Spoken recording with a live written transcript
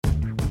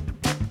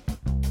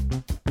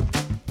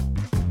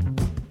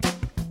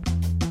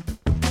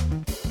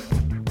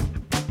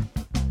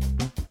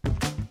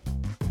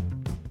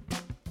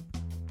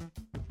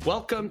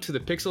Welcome to the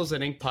Pixels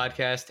and Ink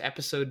podcast,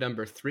 episode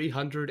number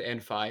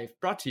 305,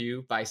 brought to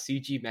you by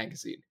CG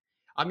Magazine.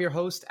 I'm your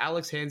host,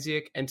 Alex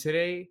Hansiak, and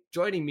today,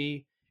 joining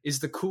me is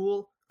the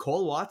cool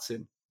Cole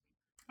Watson.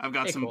 I've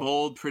got some Cole.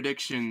 bold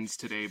predictions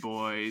today,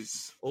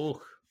 boys.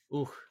 Well,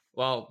 we're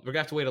going to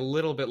have to wait a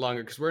little bit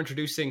longer because we're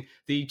introducing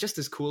the just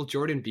as cool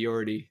Jordan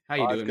Biordi. How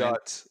you doing, I've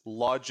got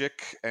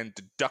logic and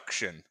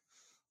deduction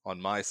on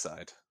my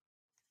side.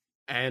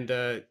 And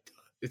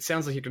it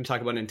sounds like you're going to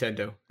talk about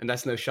Nintendo, and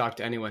that's no shock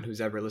to anyone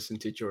who's ever listened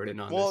to Jordan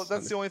on Well, this,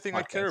 that's the only thing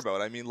I care about.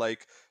 I mean,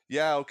 like,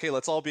 yeah, okay,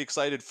 let's all be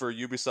excited for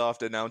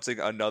Ubisoft announcing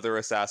another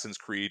Assassin's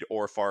Creed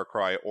or Far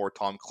Cry or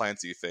Tom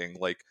Clancy thing.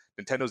 Like,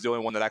 Nintendo's the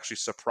only one that actually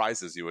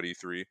surprises you at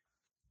E3.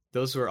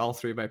 Those were all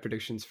three of my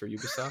predictions for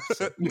Ubisoft.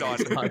 So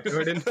Done.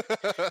 Jordan.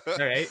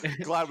 All right.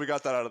 Glad we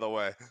got that out of the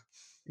way.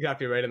 You got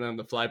me right on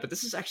the fly, but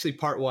this is actually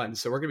part one.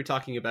 So we're going to be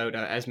talking about,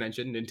 as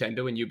mentioned,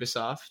 Nintendo and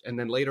Ubisoft. And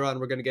then later on,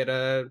 we're going to get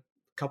a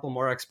couple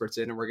more experts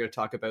in, and we're going to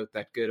talk about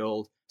that good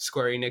old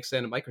Square Enix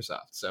and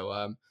Microsoft. So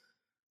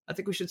I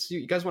think we should see.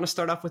 You guys want to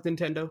start off with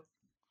Nintendo?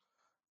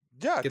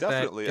 Yeah,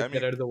 definitely. Get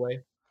that out of the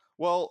way.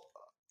 Well,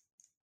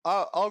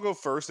 I'll go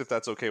first if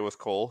that's okay with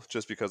Cole,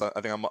 just because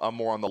I think I'm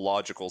more on the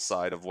logical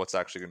side of what's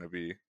actually going to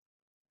be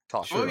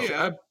talked about. Oh,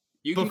 yeah.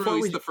 You can Before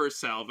release we- the first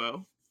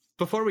salvo.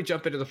 Before we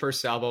jump into the first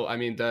salvo, I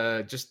mean,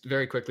 just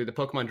very quickly, the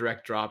Pokemon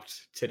Direct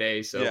dropped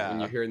today. So Yeah.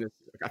 when you're hearing this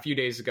a few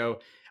days ago,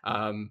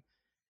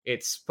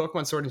 it's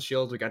Pokemon Sword and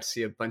Shield. We got to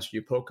see a bunch of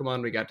new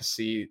Pokemon. We got to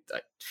see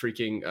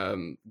freaking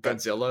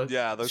Godzilla.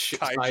 Yeah, those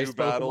sized kaiju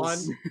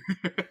battles.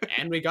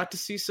 And we got to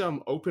see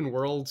some open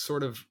world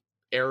sort of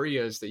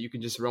areas that you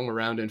can just roam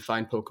around and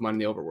find Pokemon in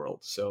the overworld.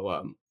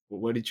 So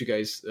what did you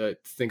guys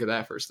think of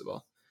that, first of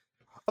all?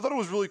 I thought it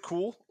was really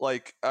cool.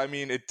 Like, I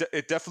mean,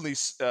 it definitely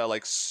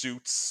like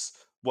suits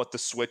what the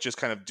Switch is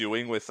kind of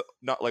doing with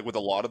not like with a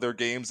lot of their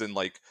games, and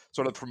like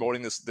sort of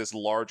promoting this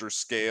larger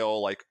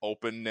scale like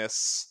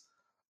openness.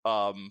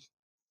 I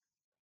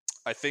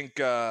think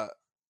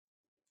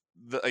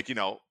like, you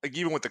know, like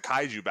even with the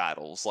kaiju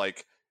battles,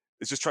 like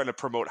it's just trying to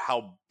promote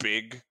how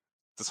big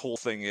this whole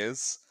thing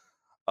is.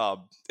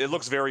 It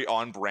looks very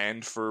on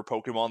brand for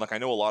Pokemon. Like, I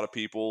know a lot of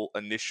people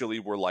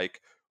initially were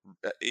like,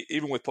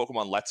 even with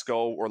Pokemon Let's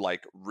Go, were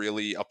like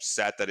really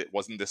upset that it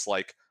wasn't this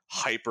like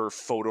hyper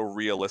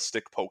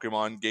photorealistic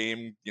Pokemon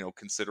game, you know,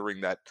 considering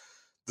that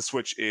the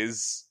Switch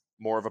is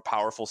more of a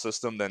powerful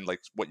system than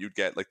like what you'd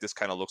get. Like, this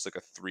kind of looks like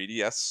a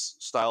 3DS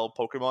style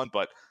Pokemon,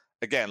 but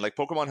again, like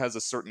Pokemon has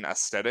a certain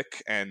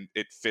aesthetic and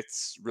it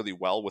fits really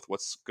well with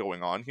what's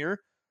going on here.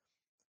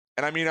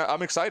 And I mean,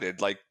 I'm excited.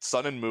 Like,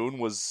 Sun and Moon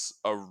was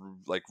a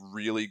like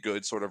really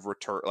good sort of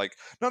return, like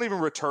not even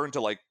return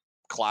to like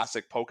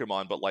classic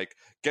Pokemon, but like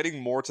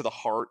getting more to the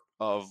heart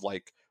of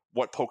like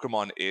what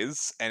Pokemon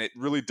is, and it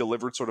really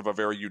delivered sort of a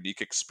very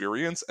unique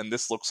experience, and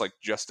this looks like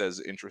just as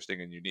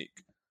interesting and unique.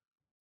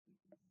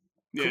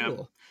 Yeah.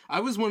 Cool. I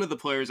was one of the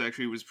players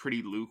actually who was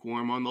pretty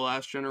lukewarm on the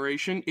last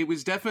generation. It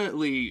was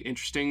definitely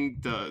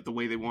interesting the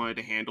way they wanted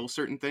to handle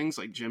certain things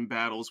like gym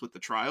battles with the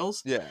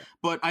trials. Yeah.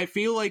 But I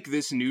feel like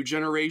this new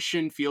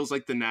generation feels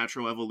like the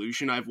natural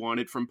evolution I've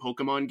wanted from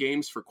Pokemon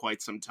games for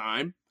quite some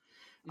time.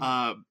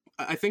 I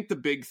think the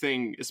big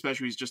thing,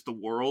 especially, is just the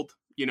world.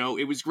 You know,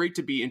 it was great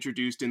to be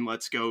introduced in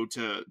Let's Go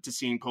to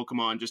seeing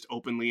Pokemon just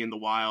openly in the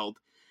wild.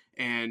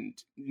 And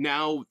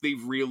now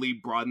they've really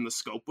broadened the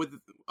scope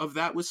of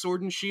that with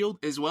Sword and Shield,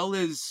 as well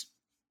as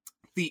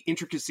the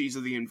intricacies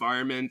of the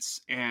environments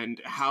and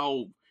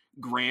how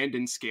grand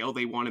in scale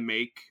they want to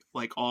make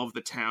like all of the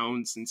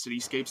towns and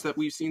cityscapes that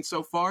we've seen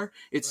so far.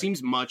 It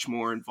seems much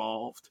more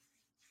involved.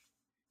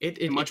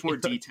 Much more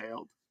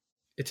detailed.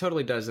 It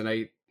totally does, and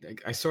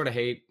I sort of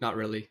hate, not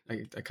really,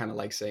 I kind of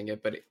like saying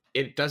it, but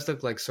it does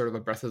look like sort of a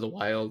Breath of the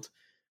Wild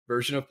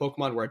version of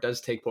Pokemon, where it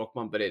does take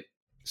Pokemon, but it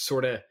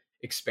sort of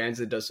expands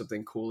and does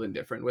something cool and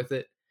different with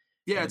it.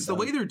 Yeah, And, it's the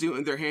way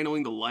they're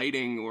handling the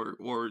lighting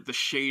or the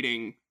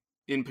shading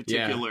in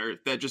particular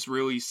that just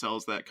really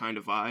sells that kind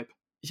of vibe.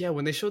 Yeah,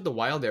 when they showed the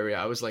wild area,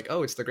 I was like,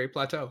 oh, it's the Great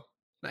Plateau.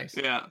 Nice.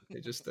 Yeah.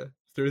 They just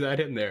threw that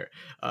in there.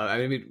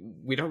 I mean,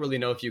 we don't really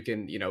know if you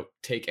can, you know,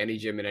 take any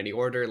gym in any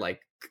order,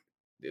 like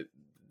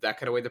that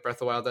kind of way that Breath of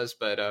the Wild does.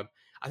 But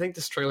I think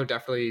this trailer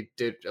definitely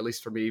did, at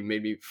least for me,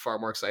 made me far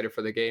more excited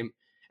for the game.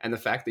 And the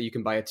fact that you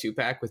can buy a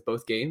 2-pack with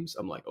both games,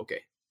 I'm like,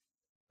 okay,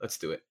 let's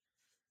do it.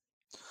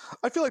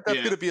 I feel like that's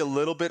going to be a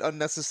little bit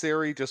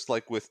unnecessary, just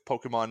like with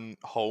Pokemon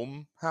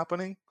Home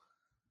happening.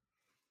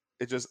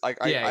 It just,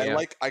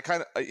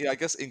 I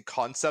guess in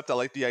concept, I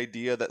like the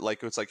idea that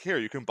like, it's like, here,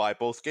 you can buy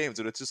both games.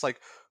 And it's just like,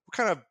 what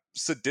kind of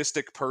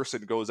sadistic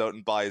person goes out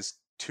and buys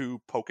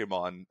 2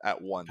 Pokemon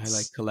at once? I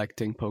like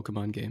collecting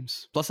Pokemon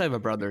games. Plus, I have a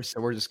brother,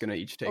 so we're just going to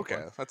each take okay,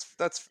 one.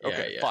 that's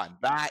okay, fine.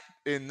 That,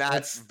 in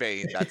that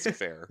vein, that's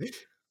fair.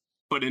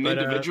 But an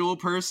individual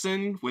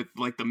person with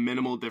like the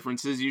minimal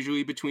differences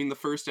usually between the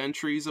first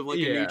entries of like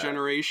a new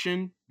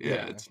generation,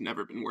 it's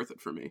never been worth it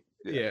for me.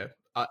 Yeah.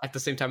 At the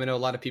same time, I know a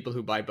lot of people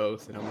who buy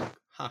both, and I'm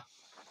like,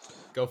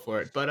 go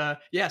for it. But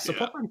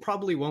Pokemon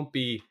probably won't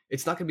be,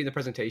 it's not going to be in the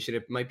presentation.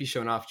 It might be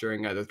shown off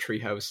during the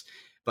Treehouse.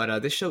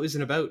 But this show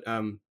isn't about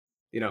the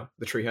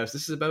Treehouse.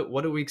 This is about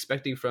what are we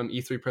expecting from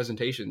E3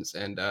 presentations.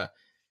 And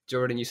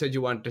Jordan, you said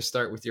you wanted to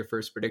start with your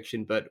first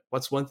prediction, but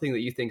what's one thing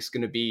that you think is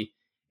going to be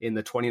in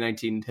the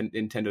 2019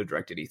 Nintendo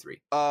Direct at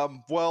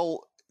E3?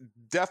 Well,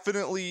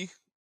 definitely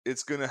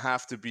it's gonna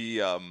have to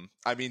be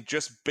I mean,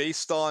 just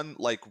based on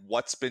like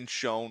what's been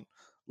shown,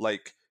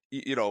 like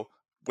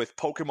with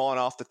Pokemon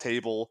off the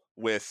table,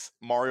 with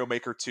Mario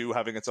Maker 2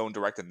 having its own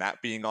direct and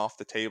that being off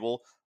the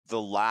table,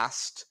 the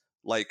last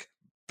like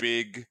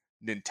big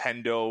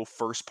Nintendo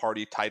first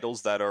party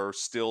titles that are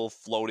still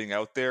floating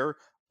out there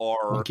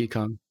are Donkey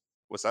Kong.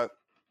 What's that?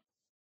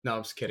 No,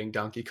 I'm just kidding.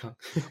 Donkey Kong.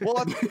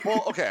 well,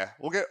 okay.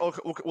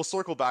 We'll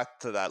circle back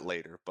to that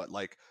later. But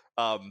like,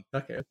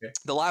 okay.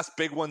 The last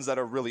big ones that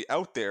are really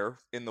out there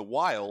in the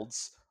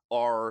wilds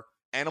are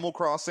Animal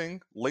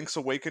Crossing, Link's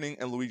Awakening,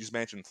 and Luigi's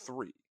Mansion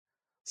 3.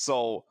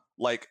 So,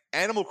 like,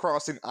 Animal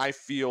Crossing, I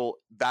feel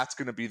that's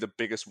going to be the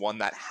biggest one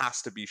that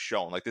has to be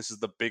shown. Like, this is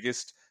the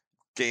biggest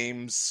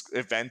games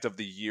event of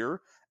the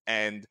year,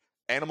 and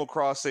Animal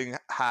Crossing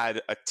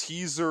had a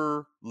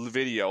teaser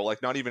video,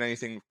 like not even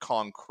anything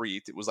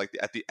concrete. It was like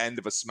at the end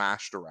of a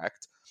Smash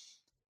Direct.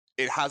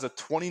 It has a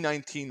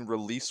 2019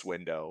 release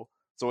window,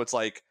 so it's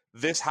like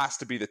this has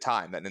to be the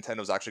time that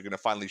Nintendo's actually going to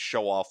finally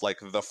show off like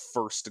the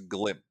first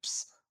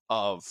glimpse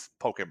of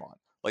Pokemon,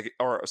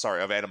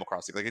 of Animal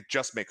Crossing. Like, it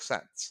just makes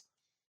sense.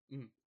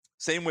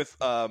 Same with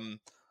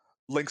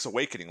Link's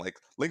Awakening. Like,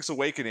 Link's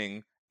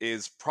Awakening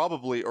is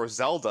probably, or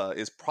Zelda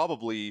is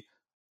probably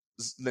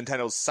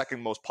Nintendo's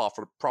second most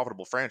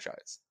profitable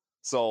franchise.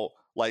 So,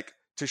 like,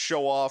 to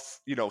show off,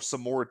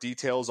 some more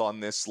details on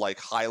this like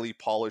highly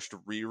polished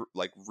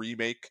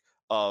remake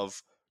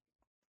of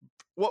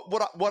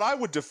what I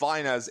would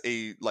define as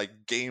a like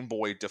Game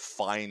Boy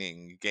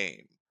defining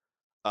game,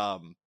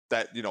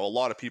 that a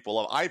lot of people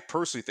love. I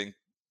personally think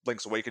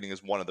Link's Awakening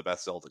is one of the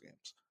best Zelda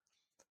games.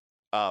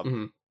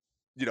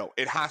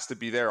 It has to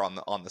be there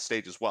on the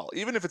stage as well,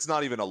 even if it's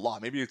not even a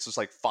lot. Maybe it's just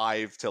like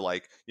 5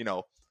 to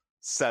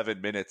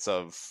 7 minutes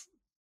of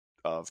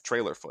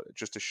trailer footage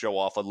just to show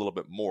off a little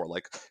bit more.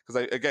 Like,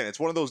 because again, it's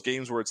one of those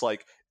games where it's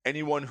like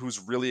anyone who's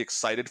really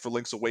excited for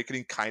Link's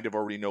Awakening kind of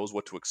already knows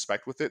what to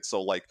expect with it.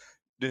 So like,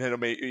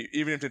 even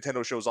if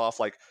Nintendo shows off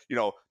like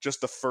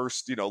just the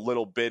first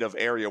little bit of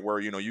area where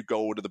you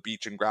go to the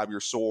beach and grab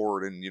your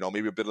sword and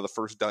maybe a bit of the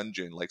first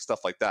dungeon, like stuff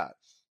like that.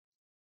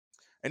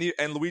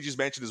 And Luigi's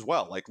Mansion as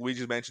well. Like,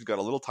 Luigi's Mansion got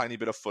a little tiny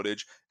bit of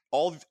footage.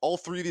 All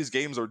three of these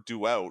games are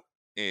due out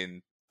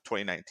in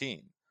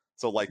 2019.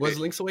 So like, was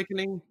Link's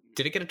Awakening?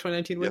 Did it get a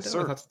 2019 window? Yes,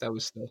 sir. I thought that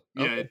was still.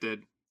 Yeah, it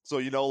did. So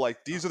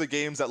like, these are the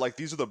games that like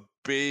these are the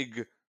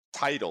big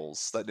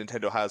titles that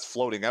Nintendo has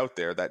floating out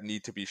there that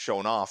need to be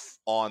shown off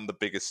on the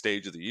biggest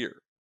stage of the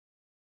year.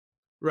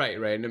 Right.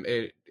 And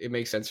it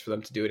makes sense for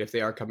them to do it if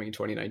they are coming in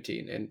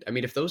 2019. And I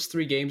mean, if those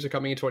 3 games are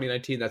coming in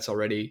 2019, that's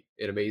already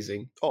an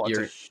amazing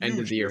end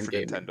of the year in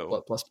gaming.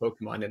 Nintendo. Plus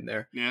Pokemon in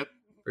there. Yep.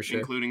 For sure.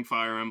 Including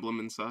Fire Emblem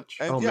and such.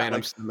 And man, I'm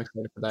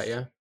excited for that,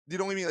 yeah. You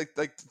know what I mean?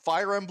 Like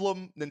Fire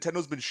Emblem,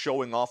 Nintendo's been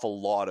showing off a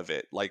lot of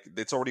it. Like,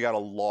 it's already got a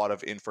lot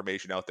of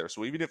information out there.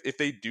 So even if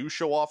they do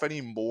show off any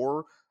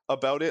more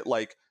about it,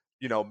 like,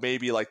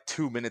 maybe like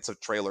 2 minutes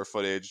of trailer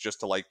footage just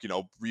to like,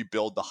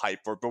 rebuild the hype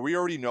for it. But we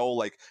already know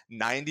like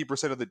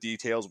 90% of the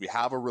details. We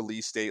have a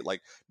release date.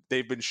 Like,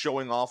 they've been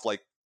showing off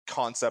like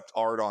concept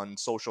art on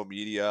social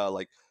media.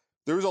 Like,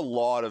 there's a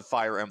lot of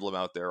Fire Emblem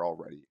out there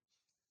already.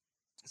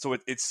 So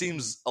it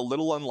seems a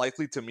little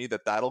unlikely to me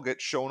that that'll get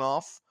shown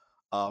off.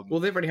 Well,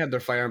 they've already had their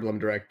Fire Emblem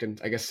Direct,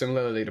 and I guess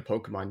similarly to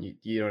Pokemon,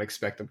 you don't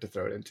expect them to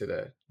throw it into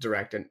the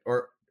Direct,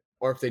 or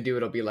if they do,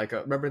 it'll be like,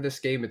 remember this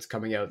game? It's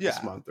coming out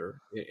this month or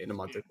in a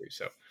month or 2.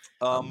 So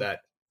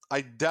that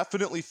I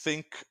definitely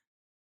think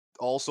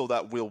also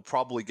that we'll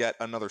probably get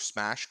another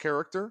Smash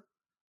character,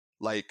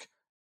 like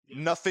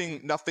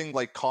nothing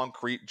like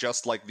concrete,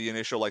 just like the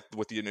initial, like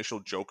with the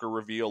initial Joker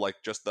reveal, like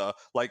just the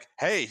like,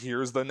 hey,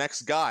 here's the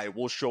next guy.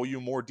 We'll show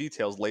you more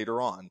details later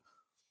on.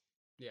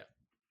 Yeah.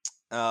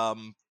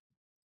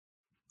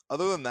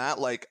 Other than that,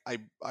 like I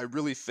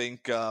really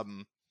think they're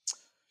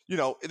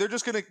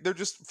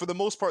just for the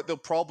most part, they'll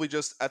probably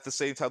just at the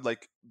same time,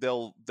 like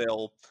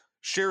they'll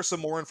share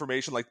some more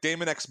information. Like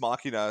Daemon X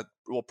Machina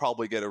will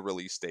probably get a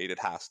release date. It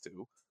has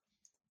to.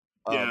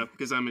 Yeah,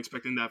 because I'm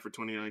expecting that for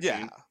 2019.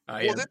 Yeah.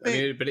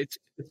 But it's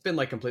been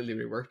like completely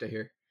reworked, I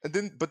hear. And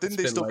didn't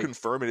they still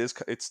confirm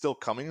it's still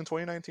coming in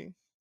 2019?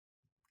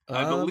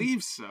 I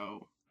believe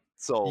so.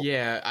 So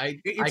yeah,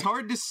 it's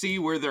hard to see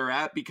where they're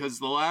at because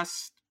the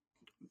last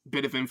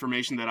bit of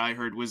information that I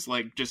heard was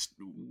like just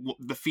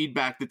the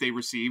feedback that they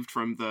received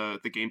from the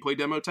gameplay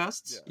demo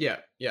tests. Yeah.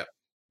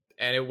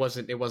 And it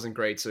wasn't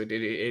great, so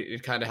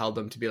it kind of held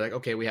them to be like,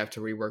 okay, we have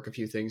to rework a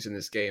few things in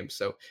this game.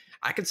 So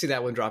I could see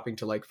that one dropping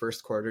to like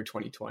first quarter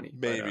 2020,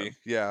 maybe,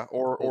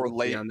 or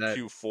late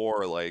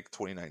Q4 like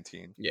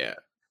 2019. Yeah,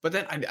 but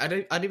then I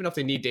don't even know if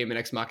they need Daemon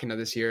X Machina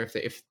this year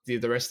if the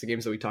rest of the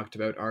games that we talked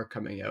about are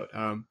coming out.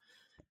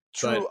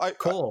 True.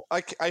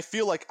 I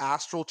feel like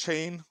Astral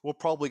Chain will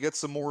probably get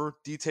some more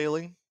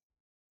detailing.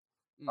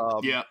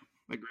 Yeah,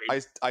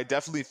 Agreed. I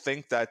definitely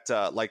think that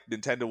like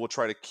Nintendo will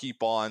try to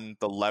keep on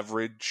the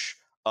leverage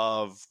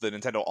of the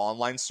Nintendo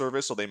Online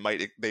service, so they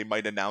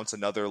might announce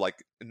another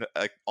like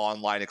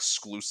online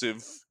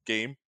exclusive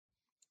game.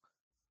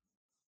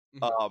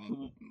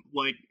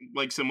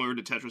 Like similar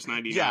to Tetris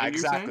 99. Yeah, you're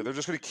exactly. saying? They're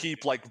just going to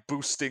keep like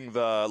boosting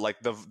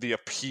the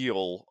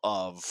appeal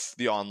of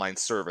the online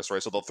service,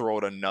 right? So they'll throw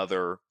out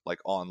another like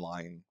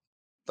online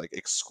like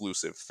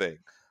exclusive thing.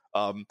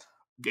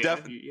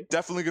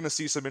 Definitely going to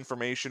see some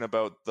information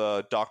about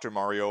the Dr.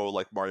 Mario,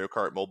 like Mario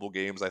Kart mobile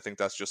games. I think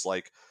that's just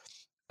like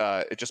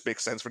it just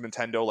makes sense for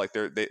Nintendo. Like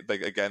they're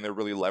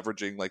really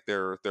leveraging like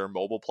their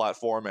mobile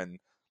platform, and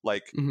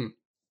like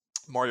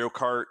Mario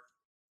Kart,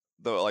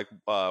 the like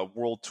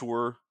World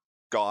Tour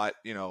got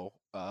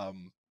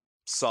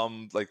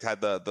some like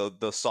had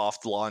the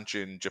soft launch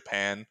in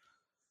Japan.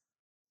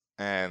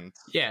 And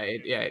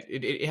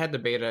it had the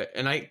beta,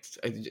 and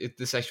this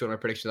is actually one of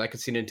my predictions. I could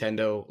see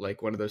Nintendo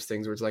like one of those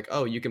things where it's like,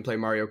 oh, you can play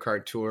Mario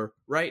Kart Tour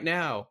right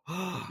now.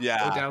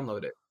 Yeah, go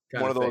download it.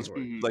 One of those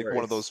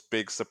one of those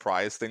big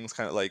surprise things,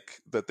 kind of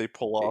like that they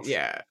pull off.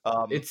 Yeah,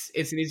 it's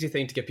an easy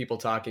thing to get people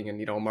talking,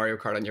 and Mario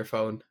Kart on your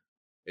phone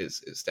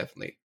is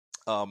definitely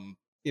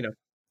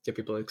get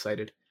people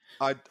excited.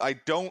 I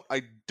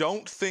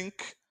don't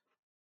think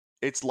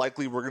it's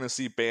likely we're going to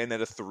see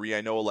Bayonetta 3.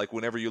 I know, like,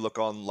 whenever you look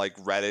on, like,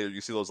 Reddit, or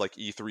you see those, like,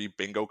 E3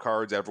 bingo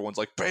cards, everyone's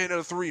like,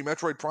 Bayonetta 3,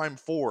 Metroid Prime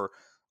 4.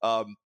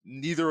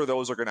 Neither of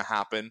those are going to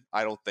happen,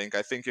 I don't think.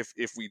 I think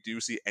if we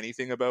do see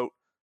anything about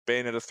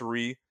Bayonetta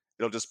 3,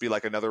 it'll just be,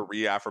 like, another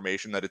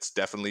reaffirmation that it's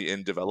definitely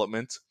in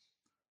development.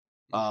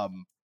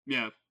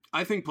 Yeah,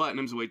 I think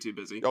Platinum's way too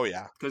busy. Oh,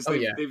 yeah. Because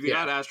they've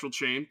got Astral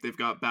Chain, they've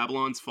got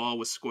Babylon's Fall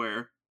with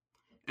Square,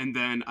 and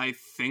then I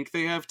think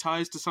they have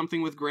ties to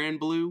something with Grand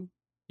Blue.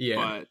 Yeah,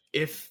 but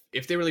if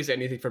they release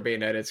anything for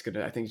Bayonetta,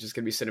 I think it's just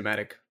gonna be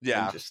cinematic.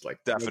 Yeah, and just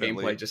like definitely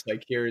gameplay. Just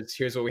like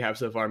here's what we have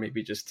so far.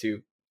 Maybe just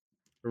to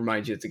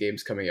remind you that the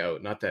game's coming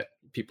out. Not that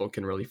people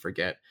can really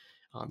forget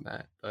on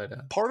that.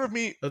 But part of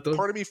me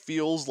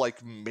feels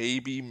like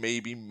maybe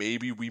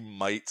we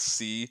might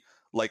see,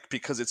 like,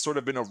 because it's sort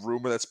of been a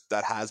rumor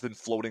that has been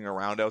floating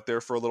around out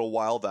there for a little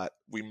while, that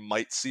we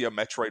might see a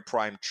Metroid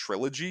Prime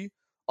trilogy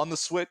on the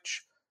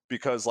Switch,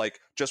 because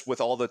like just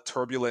with all the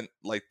turbulent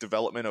like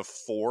development of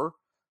 4.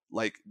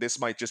 Like, this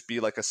might just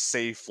be like a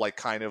safe, like,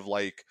 kind of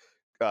like,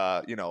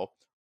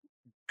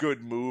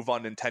 good move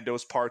on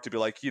Nintendo's part to be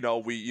like,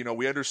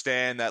 we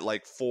understand that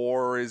like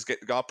 4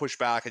 got pushed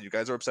back and you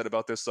guys are upset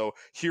about this, so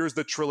here's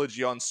the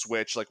trilogy on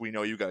Switch. Like, we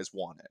know you guys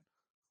want it.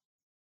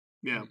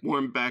 Yeah,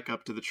 warm back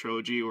up to the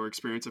trilogy or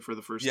experience it for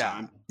the first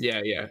time.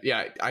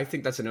 Yeah. I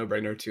think that's a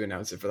no-brainer to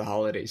announce it for the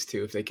holidays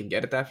too, if they can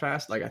get it that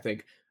fast. Like, I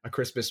think a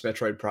Christmas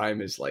Metroid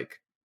Prime is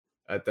like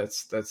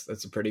that's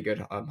a pretty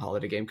good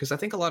holiday game, because I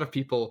think a lot of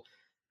people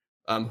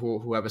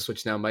who have a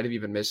Switch now might have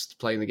even missed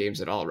playing the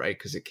games at all, right?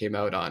 Because it came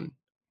out on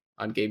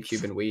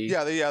GameCube and Wii.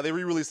 They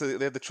re-released it.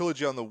 They had the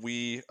trilogy on the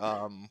Wii.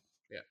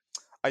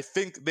 I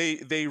think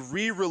they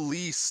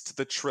re-released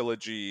the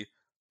trilogy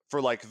for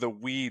like the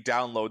Wii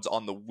downloads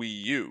on the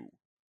Wii U,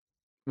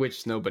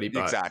 which nobody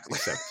bought, exactly,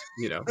 except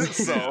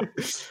so,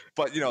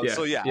 but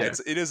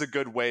it is a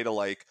good way to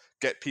like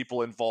get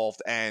people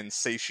involved and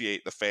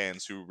satiate the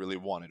fans who really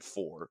wanted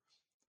 4.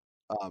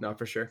 No,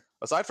 for sure.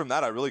 Aside from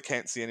that, I really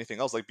can't see anything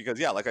else. Like, because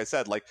like I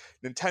said, like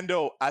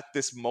Nintendo at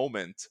this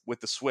moment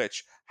with the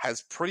Switch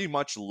has pretty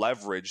much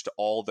leveraged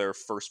all their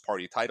first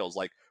party titles.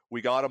 Like,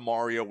 we got a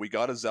Mario, we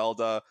got a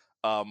Zelda.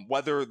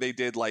 Whether they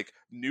did like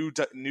new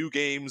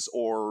games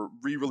or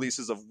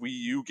re-releases of Wii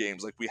U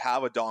games, like we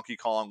have a Donkey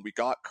Kong, we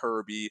got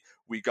Kirby,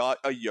 we got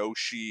a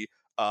Yoshi.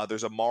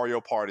 There's a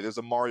Mario Party, there's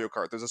a Mario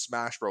Kart, there's a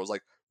Smash Bros.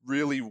 Like,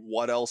 really,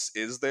 what else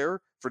is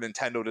there for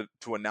Nintendo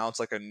to announce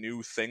like a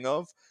new thing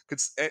of?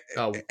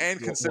 And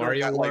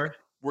considering that, like,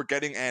 we're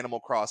getting Animal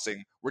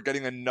Crossing, we're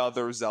getting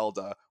another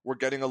Zelda, we're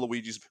getting a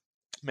Luigi's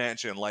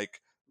Mansion. Like,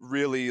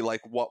 really,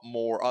 like, what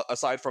more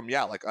aside from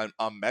like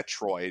a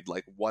Metroid?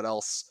 Like, what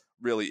else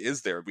really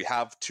is there? We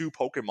have 2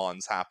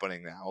 Pokemons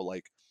happening now.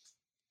 Like,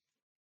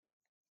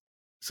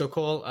 so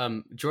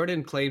Cole,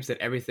 Jordan claims that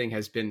everything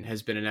has been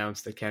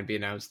announced that can be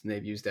announced, and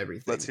they've used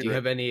everything. Do you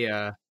have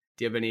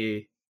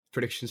any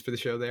predictions for the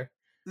show there?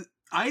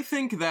 I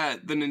think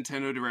that the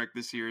Nintendo Direct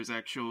this year is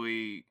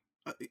actually,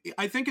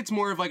 I think it's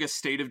more of like a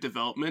state of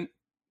development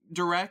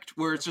Direct,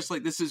 where it's just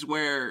like, this is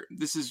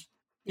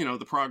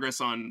the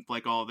progress on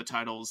like all the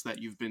titles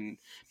that you've been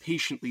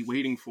patiently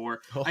waiting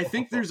for. I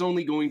think there's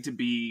only going to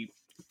be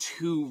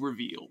 2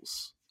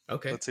 reveals.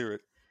 Okay, let's hear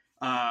it.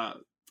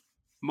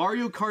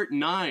 Mario Kart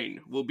 9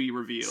 will be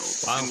revealed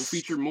and will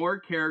feature more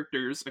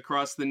characters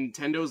across the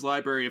Nintendo's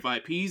library of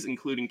IPs,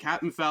 including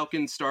Captain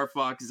Falcon, Star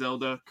Fox,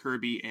 Zelda,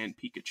 Kirby, and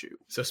Pikachu.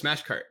 So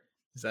Smash Kart,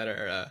 is that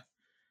our...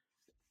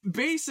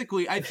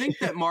 Basically, I think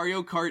that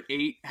Mario Kart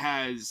 8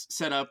 has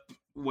set up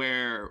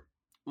where,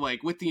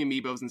 like, with the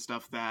amiibos and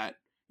stuff, that,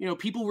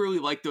 people really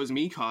like those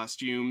Mii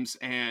costumes,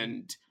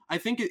 and I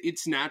think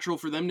it's natural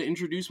for them to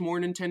introduce more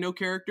Nintendo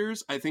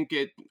characters. I think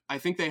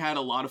they had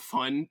a lot of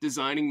fun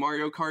designing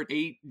Mario Kart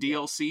 8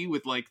 DLC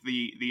with like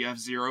the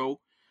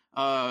F-Zero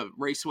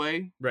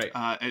Raceway, Right.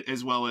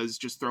 As well as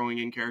just throwing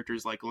in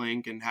characters like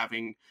Link and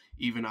having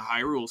even a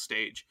Hyrule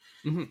stage.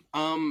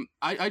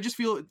 I just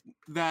feel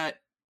that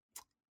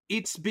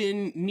it's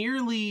been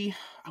nearly,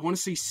 I want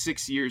to say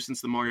 6 years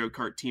since the Mario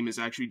Kart team has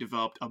actually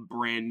developed a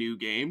brand new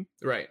game.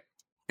 Right.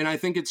 And I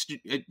think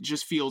it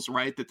just feels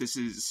right that this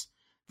is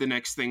the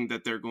next thing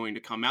that they're going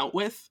to come out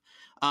with.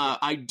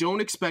 I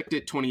don't expect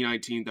it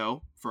 2019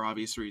 though, for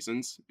obvious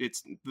reasons.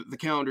 It's the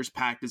calendar's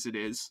packed as it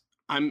is.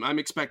 I'm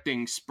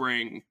expecting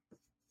spring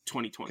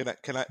 2020.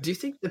 Can I? Do you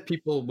think that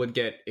people would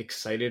get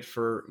excited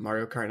for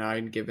Mario Kart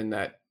 9 given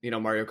that,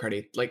 Mario Kart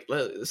 8, like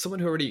someone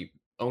who already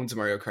owns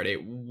Mario Kart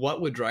 8,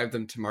 what would drive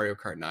them to Mario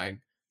Kart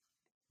 9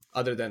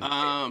 other than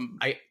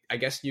I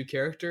guess new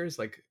characters,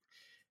 like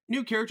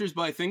new characters,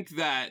 but I think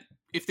that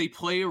if they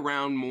play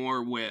around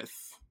more with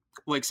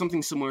like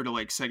something similar to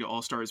like Sega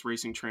All-Stars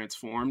Racing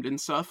Transformed and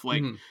stuff,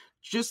 like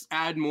just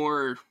add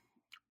more,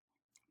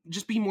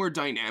 just be more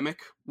dynamic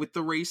with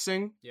the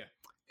racing. Yeah.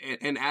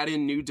 And add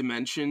in new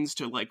dimensions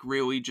to like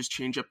really just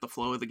change up the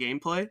flow of the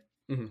gameplay,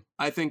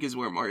 I think is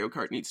where Mario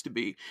Kart needs to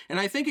be.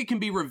 And I think it can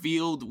be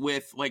revealed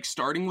with like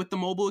starting with the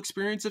mobile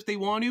experience if they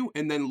want to,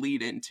 and then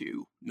lead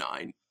into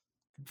 9.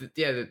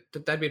 Yeah,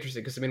 that'd be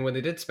interesting because I mean, when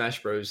they did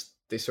Smash Bros,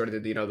 they sort of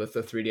did the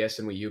 3DS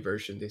and Wii U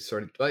version. They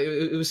sort of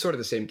it was sort of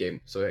the same game,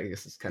 so I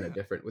guess it's kind of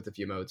different with a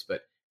few modes.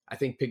 But I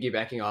think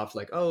piggybacking off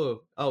like,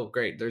 oh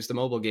great, there's the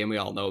mobile game we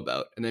all know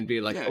about, and then be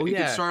like, you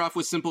can start off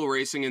with simple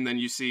racing, and then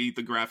you see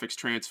the graphics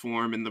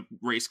transform and the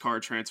race car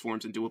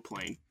transforms into a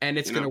plane. And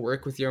it's going to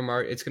work with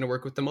it's going to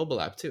work with the mobile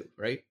app too,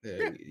 right?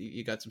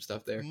 You got some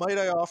stuff there. Might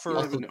I offer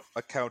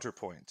a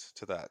counterpoint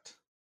to that?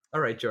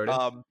 All right,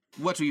 Jordan.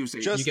 What do you say?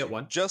 You get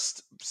one.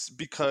 Just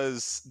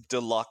because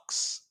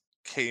Deluxe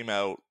came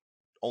out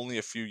only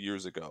a few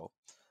years ago,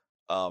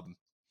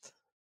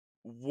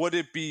 would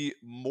it be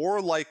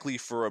more likely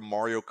for a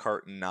Mario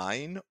Kart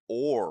 9,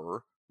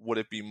 or would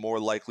it be more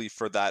likely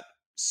for that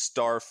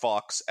Star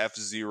Fox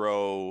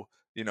F-Zero,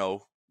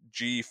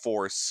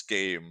 G-Force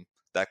game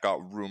that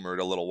got rumored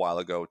a little while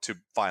ago to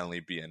finally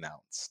be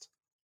announced?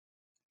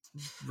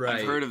 Right.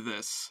 I've heard of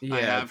this. Yeah.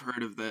 I have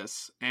heard of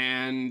this.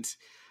 And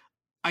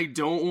I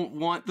don't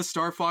want the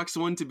Star Fox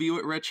one to be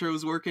what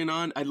Retro's working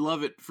on. I'd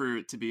love it for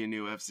it to be a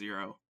new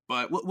F-Zero.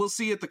 But we'll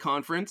see at the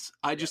conference.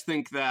 I just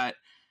think that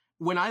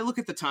when I look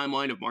at the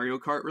timeline of Mario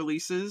Kart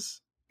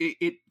releases,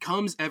 it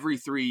comes every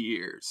 3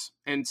 years.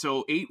 And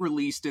so 8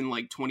 released in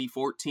like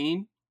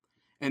 2014,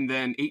 and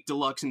then 8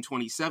 Deluxe in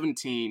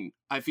 2017.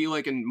 I feel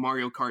like in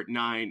Mario Kart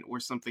 9 or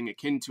something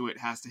akin to it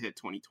has to hit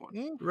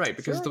 2020. Right,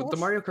 because the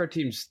Mario Kart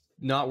team's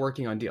not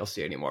working on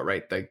DLC anymore,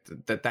 right? Like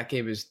that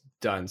game is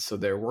done, so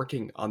they're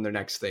working on their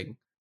next thing.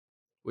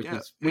 Which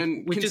is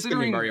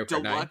considering Mario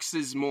Kart Deluxe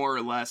 9. Is more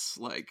or less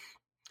like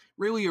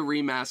really a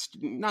remaster,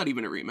 not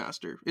even a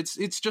remaster.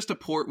 It's just a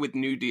port with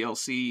new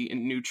DLC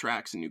and new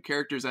tracks and new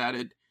characters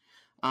added.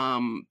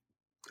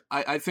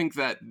 I think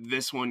that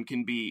this one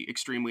can be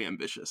extremely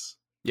ambitious.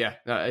 Yeah,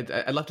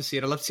 I'd love to see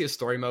it. I'd love to see a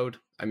story mode.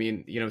 I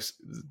mean,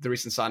 the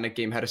recent Sonic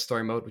game had a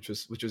story mode, which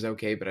was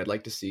okay, but I'd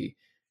like to see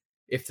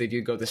if they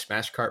do go the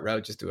Smash Kart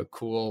route, just do a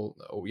cool,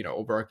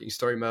 overarching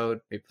story mode.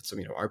 Maybe put some,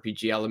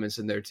 RPG elements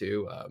in there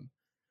too.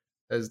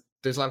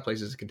 There's a lot of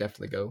places it could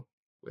definitely go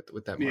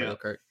with that Mario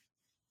Kart.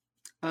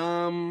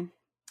 And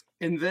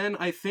then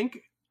I think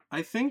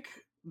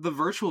the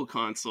Virtual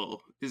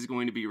Console is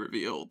going to be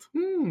revealed.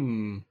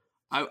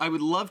 I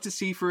would love to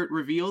see for it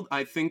revealed.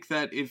 I think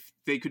that if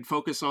they could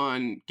focus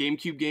on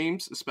GameCube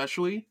games,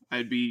 especially,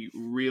 I'd be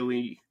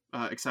really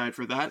excited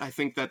for that. I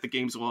think that the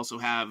games will also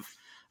have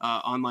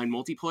online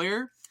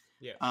multiplayer.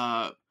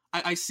 Yeah.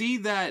 I see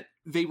that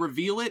they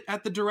reveal it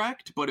at the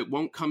Direct, but it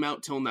won't come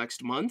out till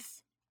next month.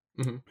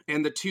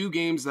 And the 2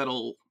 games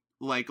that'll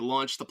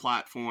launch the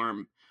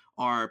platform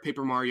are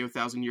Paper Mario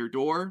Thousand Year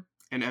Door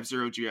and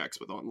F-Zero GX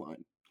with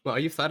online. Well,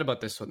 you've thought about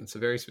this one. It's a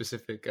very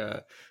specific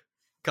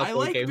I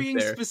like being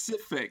there.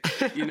 specific,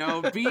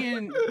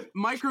 being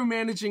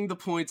micromanaging the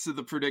points of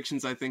the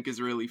predictions I think is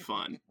really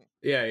fun.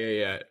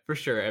 Yeah, for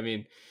sure. I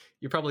mean,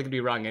 you're probably going to be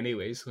wrong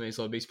anyways, so may as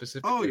well be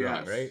specifically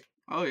wrong, right?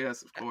 Oh,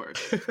 yes, of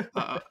course.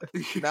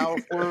 Now,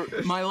 for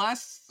my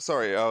last...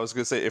 Sorry, I was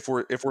going to say, if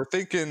we're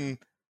thinking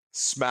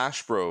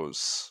Smash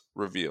Bros.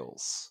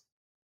 Reveals,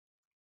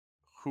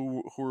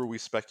 who are we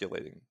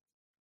speculating?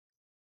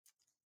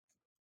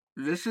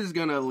 This is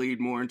gonna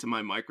lead more into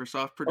my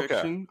Microsoft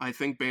prediction. Okay. I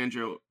think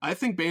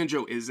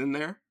Banjo is in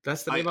there.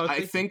 That's the name I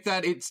think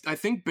I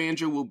think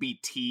Banjo will be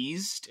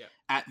teased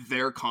at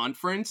their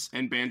conference,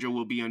 and Banjo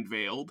will be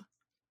unveiled.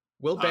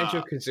 Will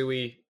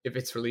Banjo-Kazooie, if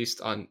it's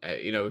released on,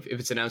 if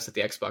it's announced at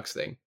the Xbox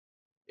thing,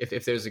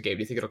 if there's a game, do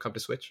you think it'll come to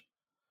Switch?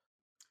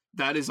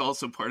 That is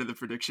also part of the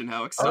prediction,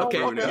 Alex.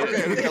 Okay.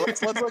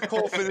 Let's let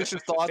Cole finish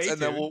his thoughts, and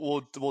then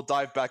we'll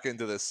dive back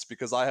into this,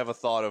 because I have a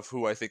thought of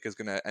who I think is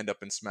going to end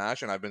up in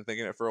Smash, and I've been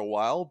thinking it for a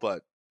while.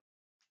 But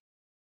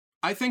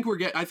I think we're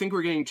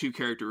getting 2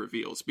 character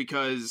reveals,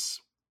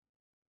 because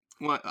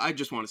I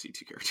just want to see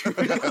 2 character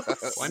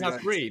reveals. Why not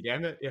 3?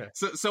 Damn it! Yeah.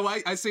 So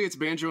I say it's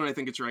Banjo, and I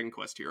think it's Dragon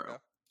Quest Hero.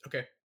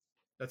 Okay,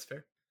 that's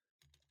fair.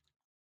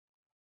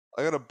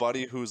 I got a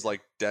buddy who's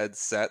like dead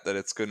set that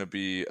it's gonna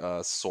be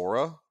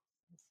Sora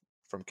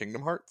from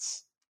Kingdom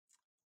Hearts.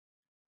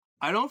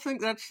 I don't think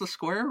that's the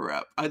Square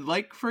rep. I'd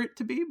like for it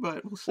to be,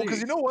 but we'll see. Well,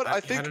 because you know what,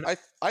 I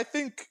I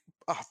think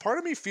part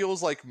of me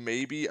feels like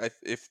maybe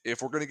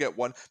if we're gonna get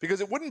one, because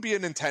it wouldn't be a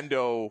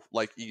Nintendo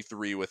like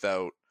E3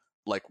 without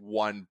like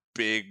one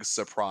big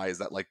surprise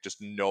that like just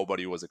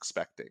nobody was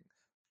expecting.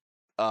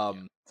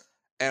 And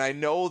I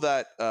know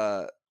that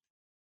it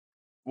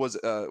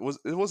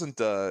wasn't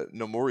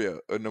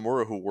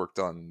Nomura who worked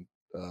on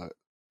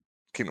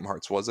Kingdom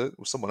Hearts, was it? It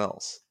was someone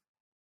else.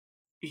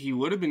 He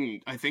would have been.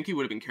 I think he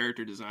would have been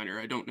character designer.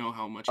 I don't know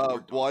how much. He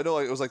worked well, on. I know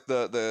it was like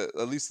the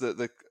at least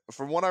the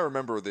from what I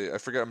remember, I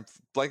forget, I'm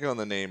blanking on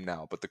the name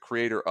now, but the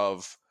creator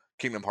of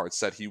Kingdom Hearts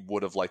said he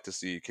would have liked to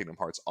see Kingdom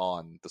Hearts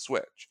on the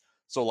Switch.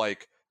 So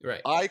like,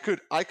 right. I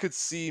could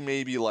see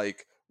maybe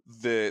like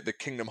the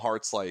Kingdom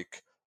Hearts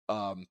like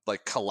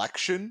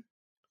collection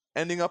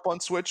ending up on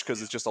Switch, because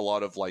it's just a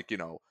lot of like, you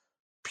know,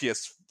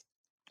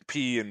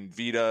 PSP and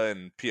Vita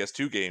and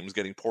PS2 games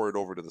getting ported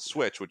over to the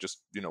Switch, would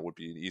just, you know, would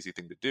be an easy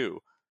thing to do.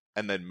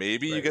 And then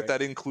maybe you get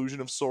that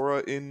inclusion of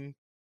Sora in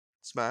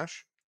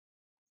Smash.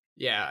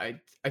 Yeah,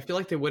 I feel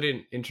like they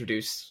wouldn't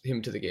introduce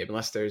him to the game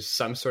unless there's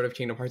some sort of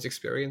Kingdom Hearts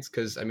experience,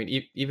 because I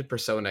mean even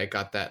Persona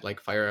got that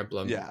like Fire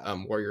Emblem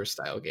warrior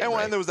style game,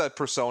 and there was that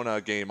Persona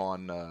game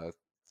on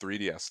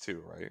 3DS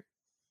too, right?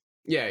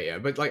 Yeah,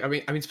 but like I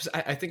mean I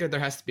think that there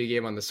has to be a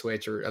game on the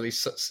Switch, or at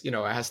least, you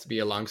know, it has to be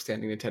a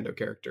long-standing Nintendo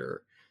character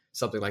or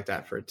something like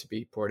that for it to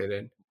be ported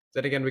in.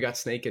 Then again, we got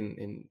Snake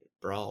in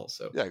Brawl,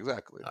 so yeah,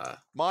 exactly.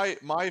 My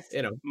fine,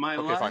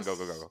 go.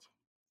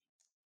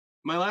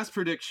 My last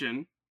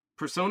prediction: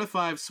 Persona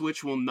 5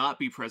 Switch will not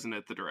be present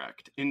at the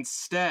Direct.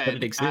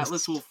 Instead,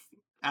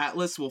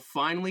 Atlas will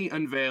finally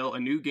unveil a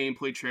new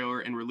gameplay trailer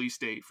and release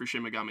date for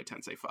Shin Megami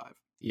Tensei 5.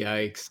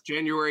 Yikes!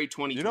 January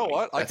 2020. You know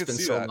what? I could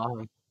see that.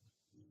 Long.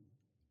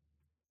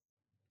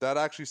 That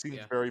actually seems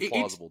very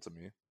plausible to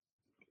me.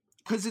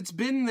 Because it's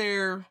been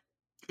there,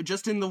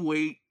 just in the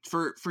wait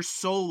for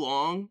so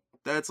long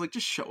that it's like,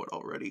 just show it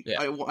already.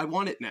 Yeah. I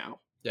want it now.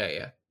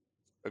 Yeah.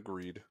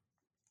 Agreed.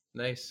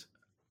 Nice.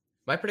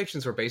 My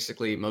predictions were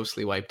basically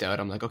mostly wiped out.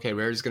 I'm like, okay,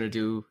 Rare's going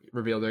to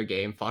reveal their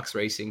game, Fox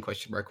Racing, ?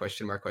 Which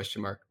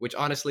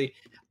honestly,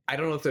 I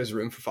don't know if there's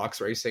room for Fox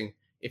Racing.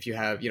 If you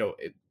have, you know,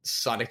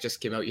 Sonic just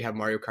came out, you have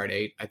Mario Kart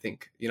 8. I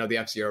think, you know, the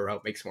F-Zero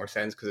route makes more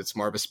sense because it's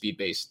more of a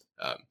speed-based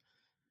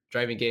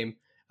driving game.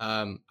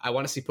 I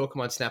want to see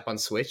Pokemon Snap on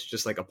Switch,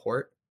 just like a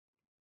port.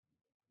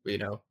 You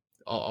know,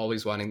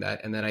 always wanting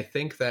that. And then I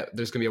think that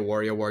there's going to be a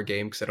WarioWare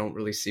game, because I don't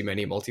really see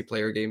many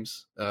multiplayer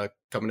games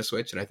coming to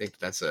Switch, and I think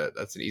that's an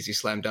easy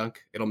slam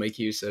dunk. It'll make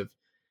use of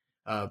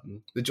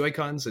the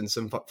Joy-Cons and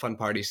some fun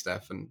party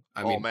stuff. And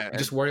I mean,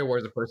 just WarioWare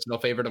is a personal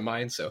favorite of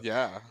mine, so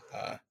yeah,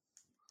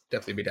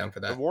 definitely be down for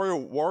that.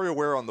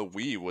 WarioWare on the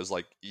Wii was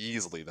like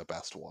easily the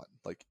best one,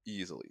 like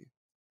easily.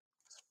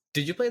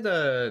 Did you play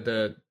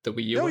the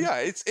Wii U? No, yeah,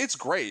 it's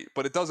great,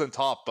 but it doesn't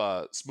top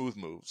Smooth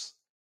Moves.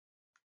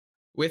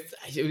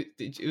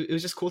 It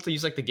was just cool to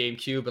use like the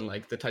GameCube and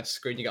like the touch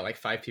screen. You got like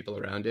 5 people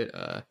around it.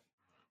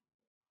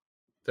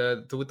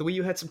 The Wii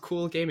U had some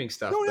cool gaming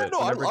stuff. No,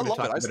 I love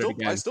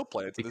it. I still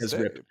play it to this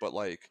day. But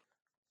like,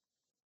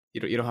 you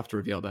don't have to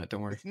reveal that.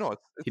 Don't worry. No,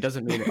 he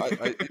doesn't mean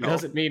it. He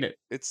doesn't mean it.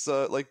 It's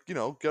like, you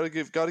know, gotta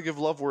give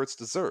love where it's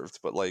deserved.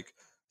 But like,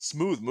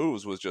 Smooth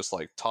Moves was just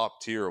like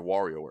top tier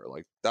WarioWare.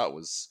 Like that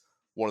was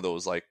one of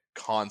those like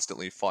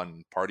constantly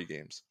fun party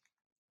games.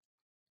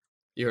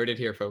 You heard it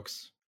here,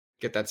 folks.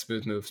 Get that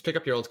Smooth Moves. Pick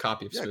up your old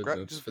copy of Smooth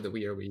Moves for the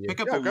Wii or Wii U.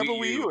 Grab a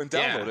Wii U and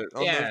download it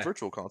on the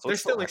virtual console. They're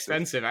still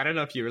expensive. I don't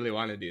know if you really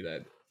want to do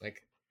that.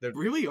 Like,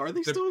 really, are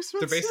they still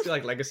expensive? They're basically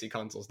like legacy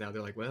consoles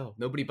now.Ey're like, well,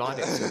 nobody bought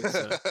it, so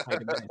it's high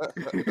demand.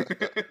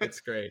 It's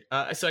great.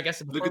 So I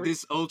guess look at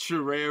this ultra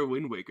rare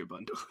Wind Waker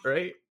bundle,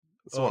 right?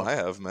 That's what I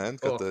have, man.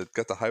 Got the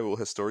Hyrule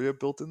Historia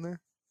built in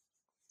there.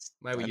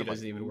 My Wii U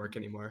doesn't even work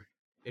anymore.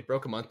 It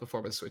broke a month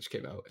before when Switch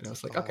came out, and I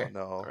was like, okay,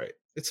 all right,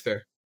 it's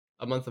fair.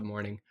 A month of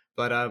mourning.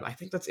 But I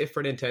think that's it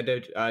for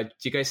Nintendo. Do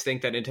you guys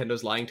think that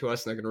Nintendo's lying to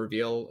us and they're going to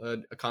reveal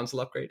a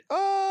console upgrade?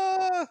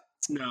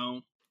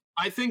 No.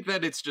 I think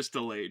that it's just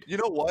delayed. You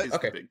know what?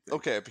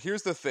 Okay, but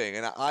here's the thing.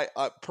 And I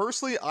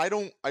personally, I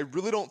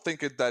really don't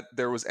think that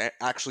there was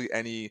actually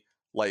any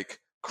like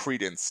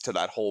credence to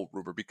that whole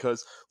rumor,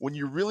 because when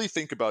you really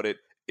think about it,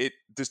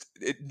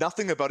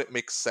 nothing about it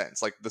makes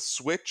sense. Like, the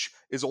Switch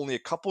is only a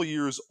couple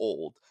years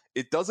old.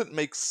 It doesn't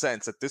make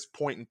sense at this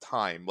point in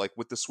time, like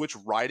with the Switch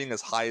riding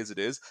as high as it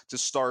is, to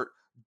start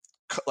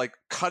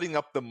cutting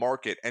up the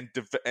market and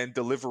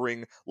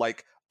delivering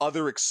like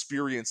other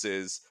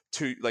experiences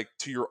to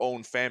your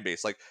own fan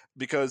base, like,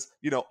 because,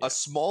 you know, a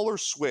smaller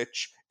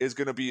Switch is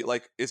going to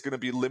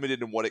be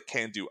limited in what it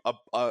can do.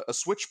 A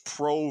Switch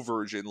Pro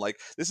version,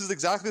 like, this is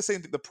exactly the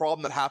same thing, the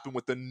problem that happened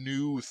with the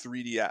new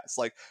 3DS,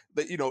 like,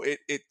 that, you know,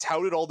 it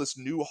touted all this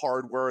new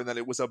hardware and that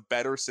it was a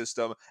better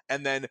system,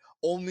 and then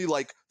only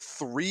like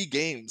 3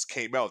 games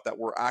came out that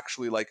were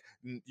actually like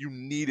you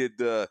needed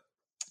the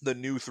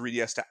new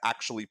 3DS to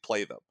actually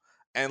play them.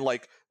 And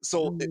like,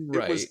 so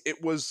Right.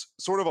 it was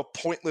sort of a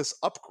pointless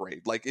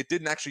upgrade. Like, it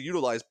didn't actually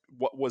utilize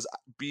what was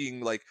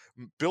being like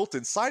built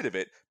inside of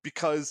it,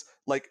 because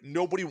like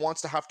nobody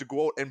wants to have to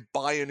go out and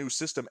buy a new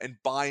system and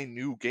buy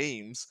new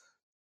games,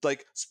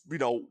 like, you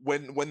know,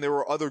 when there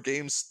were other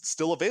games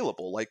still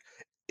available. Like,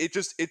 it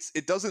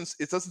doesn't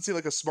seem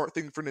like a smart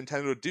thing for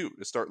Nintendo to do,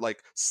 to start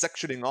like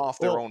sectioning off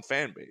their Well, own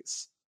fan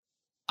base.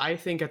 I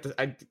think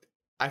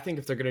I think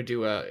if they're gonna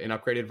do an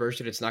upgraded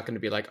version, it's not gonna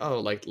be like, oh,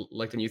 like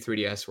the new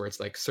 3DS where it's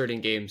like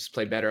certain games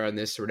play better on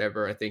this or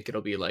whatever. I think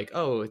it'll be like,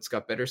 oh, it's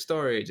got better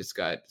storage, it's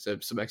got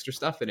some extra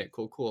stuff in it,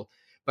 cool.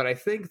 But I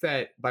think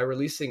that by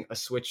releasing a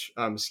Switch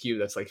SKU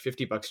that's like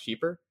 $50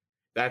 cheaper,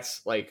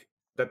 that's like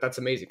that's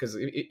amazing, because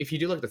if you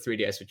do like the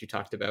 3DS, which you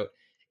talked about,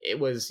 it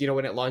was, you know,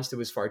 when it launched, it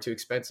was far too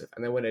expensive,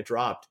 and then when it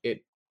dropped,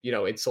 it, you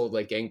know, it sold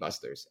like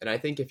gangbusters. And I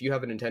think if you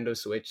have a Nintendo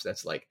Switch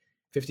that's like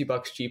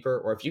 $50 cheaper,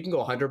 or if you can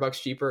go $100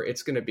 cheaper,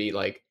 it's going to be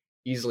like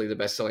easily the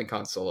best selling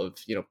console of,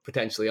 you know,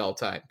 potentially all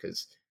time,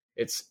 because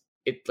it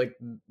like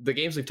the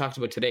games we've talked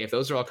about today, if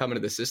those are all coming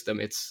to the system,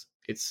 it's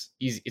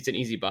easy, it's an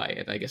easy buy.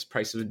 And I guess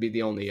prices would be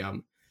the only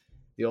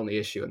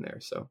issue in there.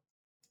 So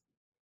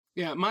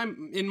Yeah,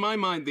 in my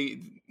mind, the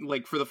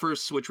like for the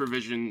first Switch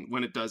revision,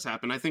 when it does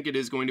happen, I think it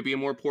is going to be a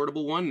more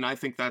portable one, and I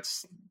think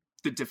that's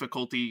the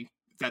difficulty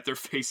that they're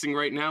facing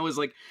right now, is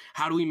like,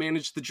 how do we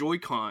manage the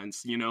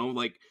Joy-Cons? You know,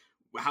 like,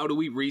 how do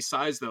we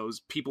resize those?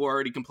 People are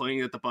already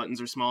complaining that the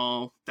buttons are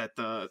small, that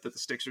the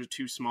sticks are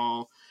too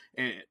small,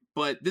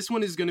 but this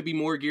one is going to be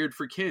more geared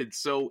for kids.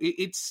 So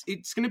it's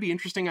going to be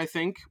interesting, I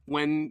think,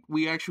 when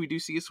we actually do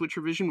see a Switch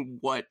revision,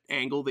 what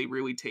angle they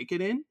really take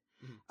it in.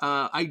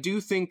 I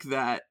do think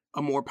that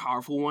a more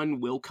powerful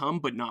one will come,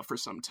 but not for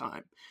some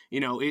time.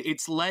 You know,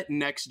 it's let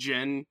next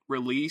gen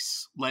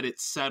release, let it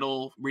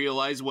settle,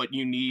 realize what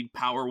you need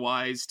power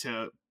wise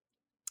to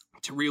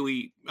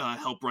really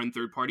help run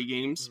third party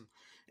games,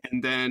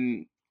 and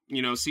then,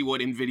 you know, see what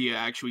Nvidia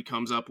actually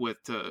comes up with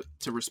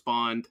to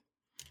respond,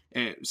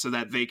 so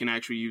that they can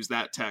actually use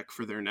that tech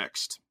for their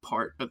next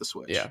part of the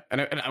Switch. yeah,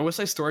 and I will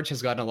say storage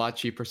has gotten a lot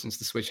cheaper since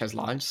the Switch has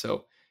launched.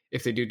 So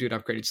if they do an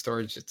upgraded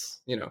storage,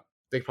 it's, you know,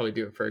 they could probably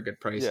do it for a good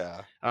price.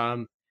 Yeah.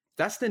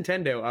 That's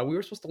Nintendo. We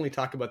were supposed to only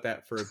talk about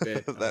that for a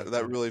bit.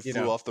 that really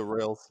flew off the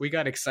rails. We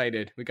got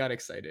excited.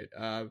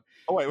 Oh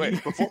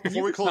wait!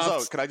 Before we close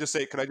out, can I just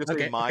say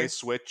my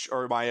Switch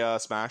or my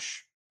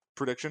Smash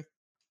prediction?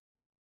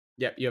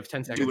 Yeah, you have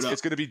 10 seconds.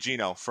 It's going to be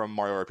Geno from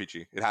Mario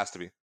RPG. It has to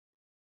be.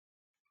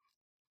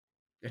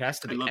 It has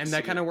to be, and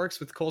that kind of works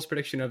with Cole's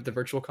prediction of the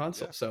Virtual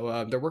Console. Yeah.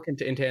 So they're working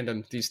in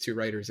tandem, these two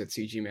writers at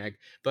CG Mag.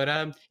 But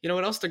you know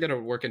what else they're going to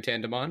work in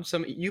tandem on?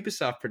 Some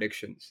Ubisoft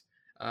predictions.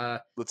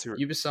 Let's hear it.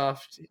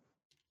 Ubisoft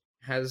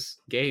has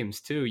games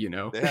too, you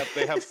know.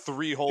 They have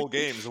 3 whole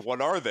games.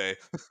 What are they?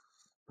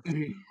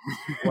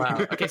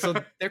 Wow. Okay, so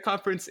their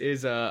conference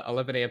is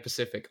 11 a.m.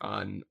 Pacific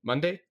on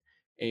Monday,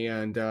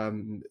 and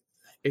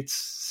it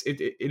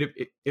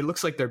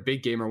looks like their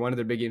big game, or one of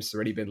their big games, has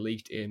already been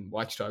leaked in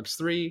Watch Dogs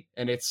 3,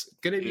 and it's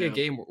going to be a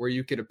game where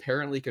you could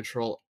apparently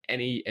control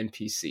any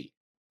NPC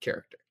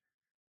character,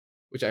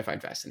 which I find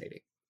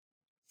fascinating.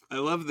 I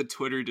love the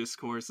Twitter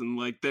discourse, and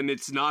like, then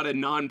it's not a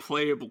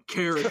non-playable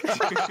character.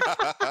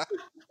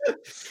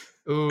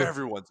 Ooh,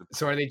 everyone's a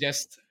so are they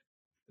just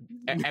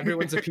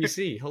everyone's a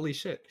PC? Holy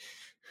shit!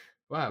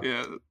 Wow.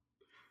 Yeah.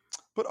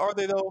 But are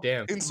they though?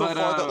 Damn.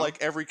 Insofar that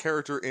like every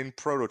character in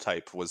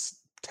Prototype was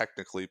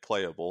technically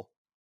playable.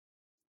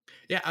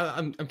 Yeah,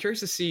 I'm curious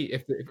to see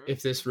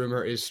if this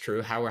rumor is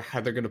true, how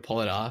they're going to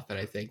pull it off, and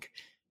I think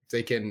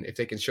if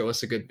they can show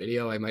us a good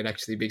video, I might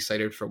actually be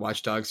excited for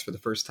Watch Dogs for the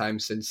first time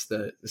since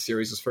the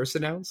series was first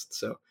announced.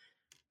 So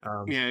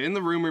yeah, in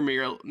the rumor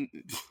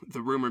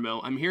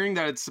mill, I'm hearing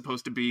that it's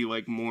supposed to be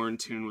like more in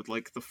tune with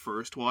like the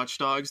first Watch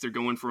Dogs. They're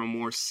going for a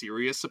more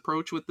serious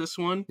approach with this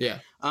one. Yeah.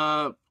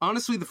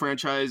 Honestly, the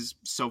franchise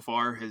so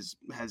far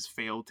has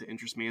failed to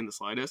interest me in the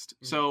slightest.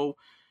 Mm-hmm. So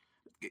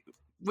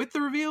with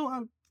the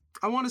reveal,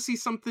 I want to see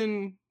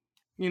something.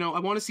 You know, I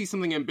want to see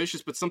something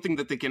ambitious, but something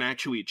that they can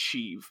actually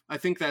achieve. I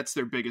think that's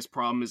their biggest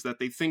problem, is that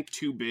they think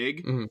too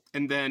big. Mm-hmm.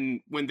 And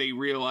then when they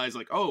realize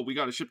like, oh, we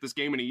got to ship this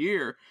game in a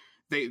year,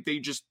 they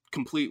just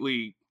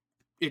completely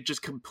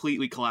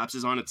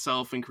collapses on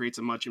itself and creates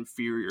a much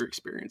inferior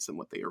experience than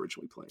what they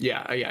originally planned.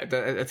 Yeah. I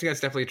think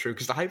that's definitely true,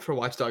 because the hype for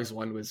Watch Dogs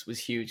 1 was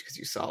huge, because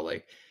you saw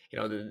like, you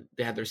know,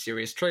 they had their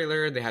serious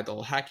trailer, they had the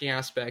whole hacking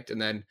aspect,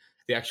 and then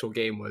the actual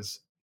game was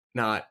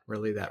not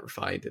really that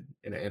refined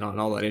and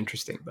all that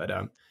interesting. But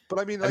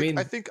I mean,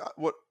 I think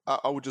what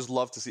I would just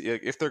love to see,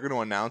 if they're going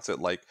to announce it,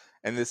 like,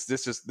 and this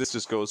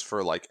just goes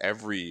for like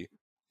every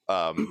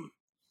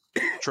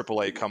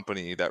AAA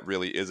company that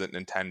really isn't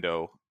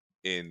Nintendo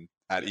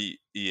at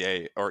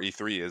EA or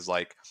E3, is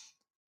like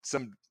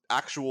some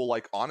actual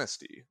like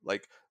honesty.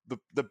 Like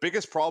the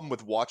biggest problem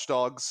with Watch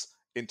Dogs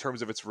in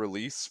terms of its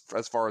release,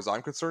 as far as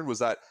I'm concerned, was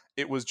that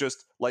it was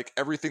just like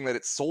everything that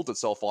it sold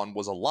itself on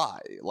was a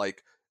lie.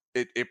 Like,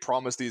 it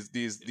promised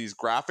these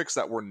graphics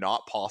that were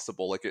not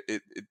possible. Like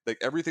it like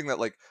everything that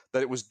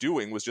it was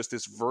doing was just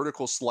this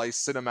vertical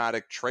slice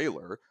cinematic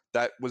trailer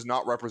that was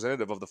not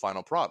representative of the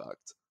final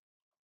product.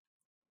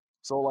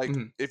 So like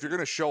if you're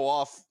gonna show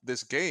off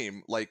this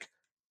game, like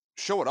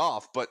show it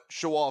off, but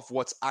show off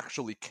what's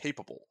actually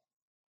capable.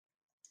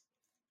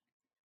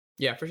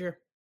 Yeah, for sure.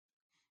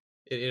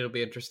 It'll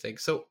be interesting.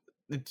 So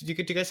do you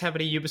guys have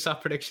any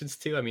Ubisoft predictions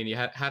too? I mean, you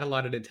had a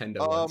lot of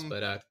Nintendo ones,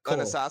 but An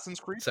Assassin's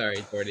Creed. Sorry,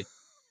 Jordan.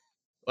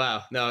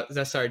 Wow, no,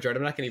 sorry,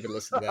 Jordan. I'm not going to even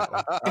listen to that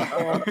one.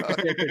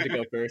 To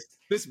go first.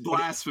 This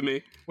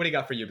blasphemy. What do you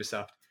got for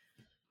Ubisoft?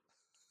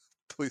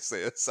 Please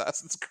say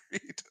Assassin's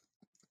Creed.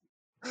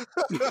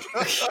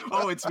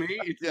 Oh, it's me.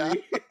 It's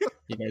me.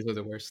 You guys are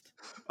the worst.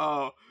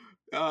 Oh,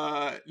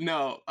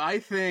 no. I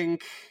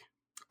think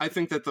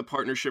that the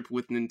partnership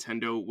with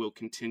Nintendo will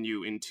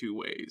continue in two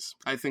ways.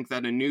 I think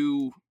that a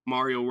new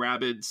Mario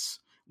Rabbids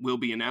will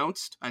be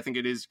announced. I think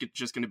it is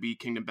just going to be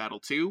Kingdom Battle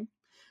 2.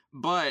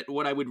 But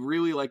what I would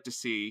really like to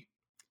see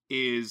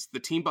is the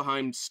team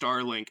behind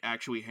Starlink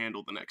actually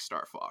handle the next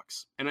Star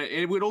Fox. And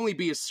it would only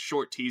be a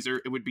short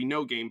teaser. It would be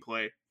no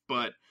gameplay.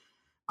 But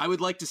I would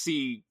like to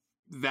see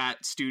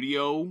that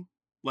studio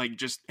like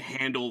just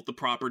handle the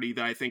property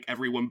that I think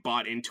everyone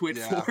bought into it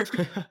for.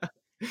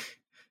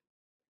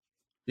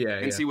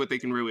 And see what they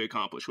can really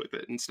accomplish with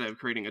it instead of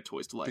creating a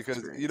Toys to Life because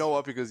experience. You know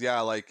what? Because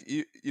like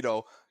you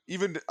know,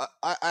 even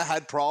I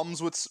had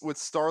problems with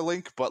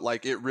Starlink, but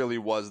like it really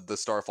was the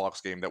Star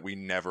Fox game that we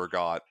never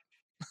got.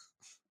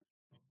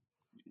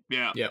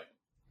 Yeah. Yep.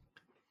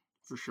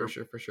 For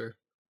sure.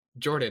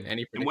 Jordan,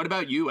 any prediction? And what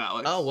about you,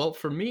 Alex? Oh, well,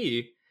 for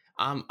me,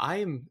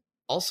 I'm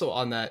also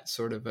on that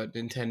sort of a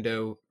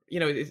Nintendo. You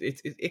know,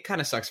 it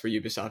kind of sucks for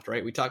Ubisoft,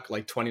 right? We talk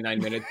like 29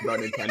 minutes about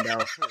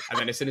Nintendo, and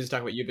then as soon as we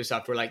talk about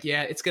Ubisoft, we're like,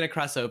 yeah, it's gonna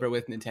cross over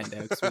with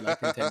Nintendo because we like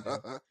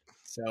Nintendo.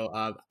 So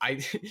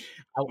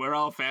we're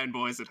all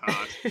fanboys at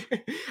heart.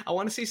 I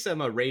want to see some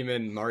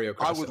Rayman Mario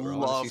crossover. I would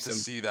love to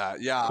see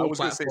that. Yeah, cool I was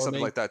gonna say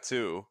something like that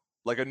too,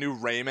 like a new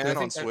Rayman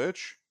on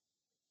Switch.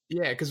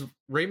 Yeah, because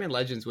Rayman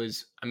Legends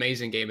was an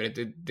amazing game, and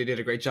they did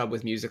a great job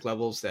with music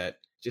levels that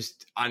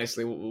just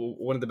honestly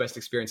one of the best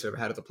experiences I've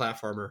ever had as a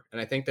platformer. And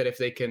I think that if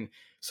they can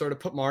sort of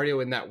put Mario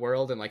in that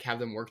world and like have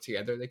them work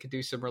together, they could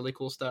do some really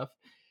cool stuff.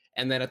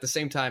 And then at the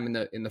same time,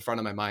 in the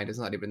front of my mind, it's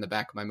not even in the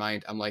back of my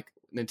mind, I'm like,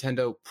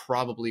 Nintendo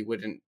probably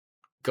wouldn't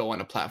go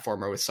on a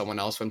platformer with someone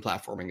else when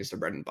platforming is their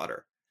bread and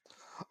butter.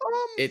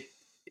 It's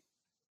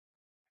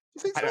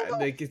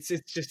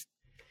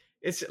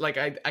like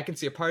I can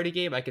see a party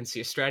game, I can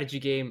see a strategy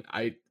game.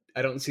 I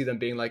don't see them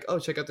being like, oh,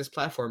 check out this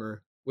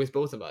platformer with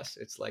both of us.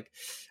 It's like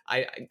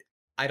I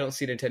don't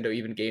see Nintendo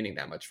even gaining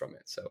that much from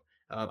it. So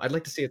I'd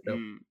like to see it though.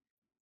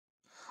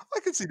 I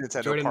could see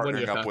Nintendo Jordan,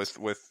 partnering up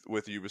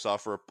with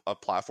Ubisoft for a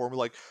platform,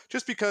 like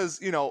just because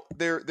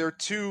they're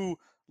two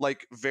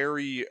like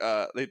very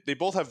they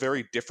both have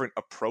very different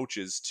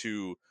approaches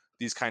to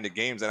these kind of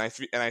games, and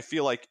I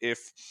feel like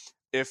if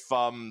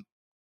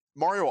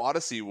Mario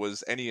Odyssey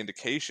was any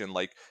indication,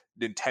 like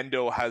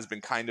Nintendo has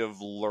been kind of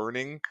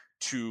learning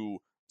to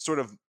sort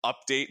of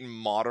update and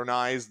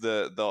modernize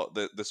the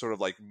sort of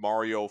like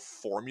Mario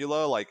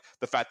formula, like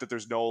the fact that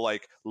there's no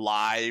like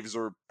lives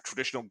or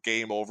traditional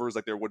game overs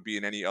like there would be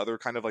in any other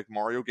kind of like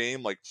Mario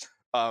game. Like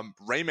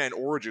Rayman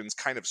Origins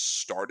kind of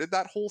started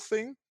that whole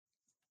thing.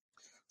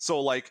 So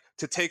like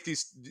to take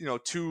these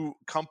two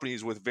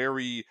companies with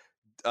very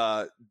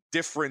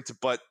different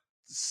but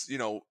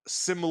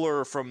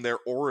similar from their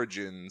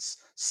origins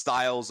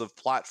styles of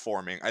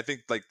platforming, I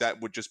think like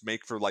that would just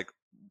make for like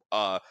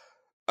a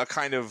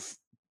kind of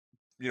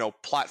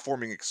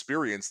platforming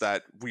experience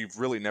that we've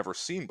really never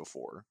seen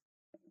before.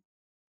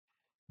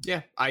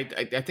 Yeah, I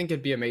think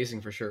it'd be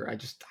amazing for sure. I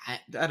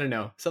don't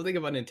know, something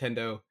about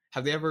Nintendo.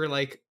 Have they ever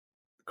like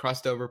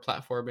crossed over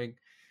platforming?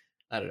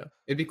 I don't know.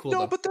 It'd be cool.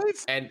 No, though. but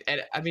they've and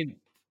I mean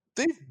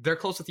they're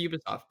close with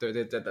Ubisoft.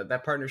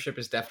 That partnership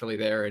is definitely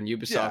there, and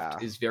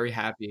Ubisoft is very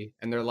happy.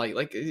 And they're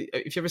like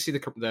if you ever see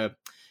the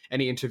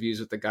any interviews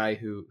with the guy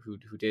who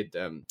did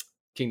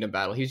Kingdom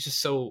Battle, he's just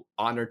so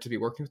honored to be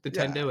working with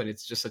Nintendo, and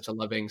it's just such a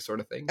loving sort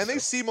of thing. And they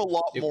seem a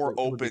lot more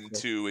open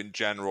to, in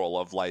general,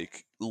 of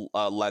like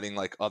letting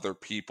like other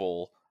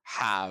people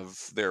have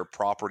their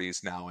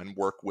properties now and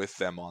work with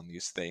them on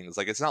these things.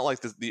 Like it's not like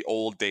the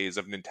old days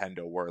of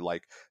Nintendo where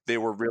like they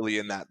were really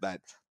in that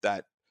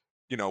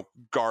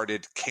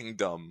guarded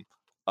kingdom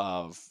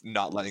of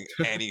not letting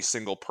any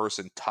single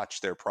person touch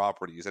their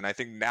properties. And I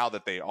think now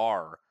that they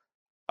are,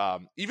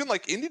 even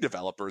like indie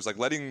developers, like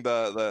letting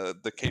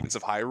the Cadence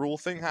of Hyrule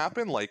thing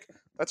happen, like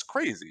that's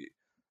crazy.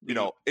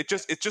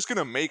 It's just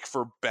gonna make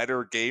for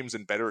better games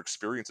and better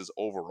experiences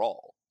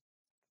overall.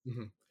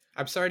 Mm-hmm.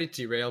 I'm sorry to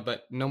derail,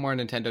 but no more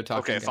Nintendo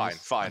talking. Okay, guys.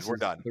 fine, we're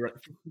done.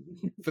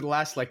 For the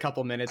last like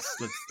couple minutes,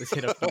 let's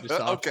hit up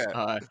Ubisoft. Okay.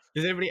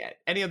 Does anybody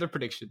any other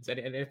predictions?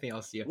 Anything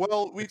else you?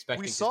 Well, we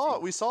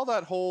saw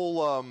that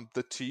whole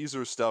the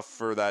teaser stuff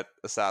for that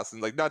Assassin.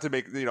 Like not to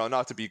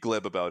be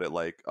glib about it.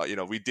 Like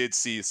we did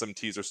see some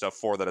teaser stuff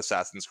for that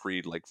Assassin's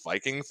Creed like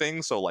Viking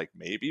thing. So like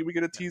maybe we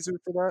get a teaser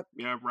for that.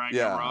 Yeah, right.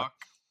 Yeah.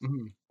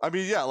 Mhm. I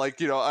mean, yeah,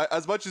 like,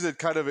 as much as it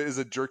kind of is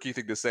a jerky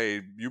thing to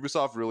say,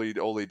 Ubisoft really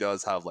only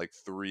does have like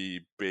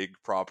 3 big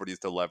properties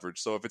to leverage.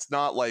 So if it's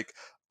not like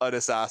an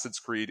Assassin's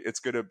Creed, it's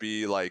going to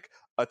be like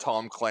a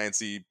Tom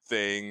Clancy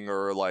thing,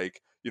 or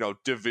like,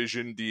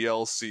 Division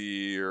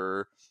DLC,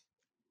 or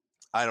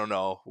I don't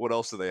know. What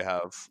else do they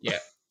have? Yeah,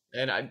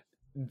 and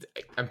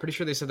I'm pretty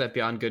sure they said that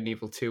Beyond Good and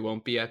Evil 2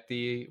 won't be at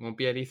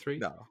E3.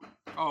 No.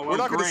 Oh, We're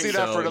not going to see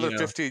that So, for another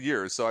 15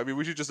 years. So, I mean,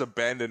 we should just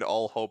abandon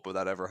all hope of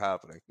that ever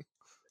happening.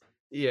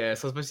 Yeah,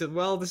 so I said,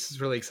 well, this is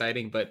really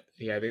exciting, but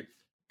yeah,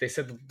 they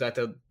said that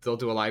they'll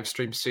do a live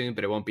stream soon,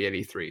 but it won't be at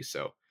E3.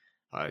 So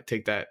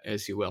take that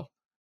as you will.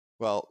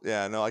 Well,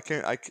 yeah, no, I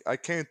can't. I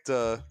can't.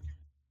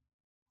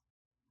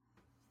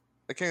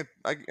 I can't.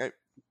 I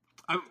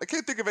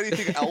can't think of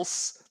anything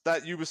else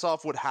that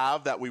Ubisoft would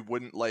have that we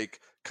wouldn't like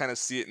kind of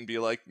see it and be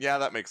like, yeah,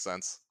 that makes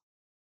sense.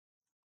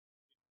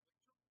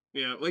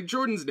 Yeah, like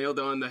Jordan's nailed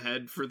on the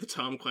head for the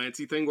Tom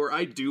Clancy thing, where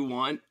I do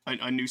want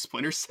a new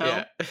Splinter Cell.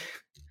 Yeah.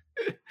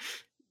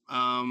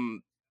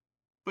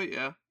 But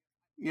yeah,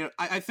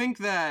 I think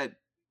that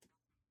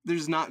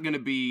there's not going to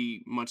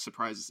be much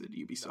surprises at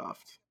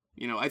Ubisoft.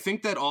 I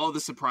think that all the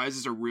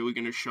surprises are really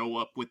going to show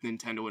up with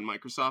Nintendo and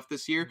Microsoft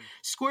this year.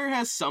 Square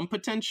has some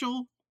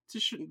potential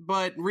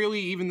but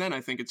really, even then,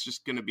 I think it's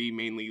just going to be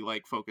mainly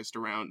like focused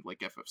around like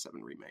FF7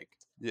 Remake.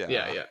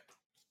 Yeah.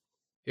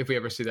 If we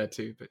ever see that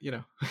too, but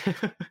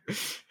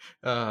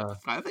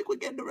I think we're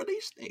getting a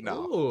release date.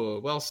 No. Oh,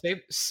 well,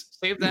 save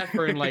that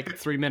for in like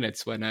 3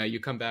 minutes when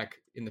you come back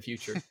in the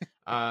future.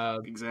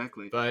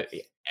 Exactly. But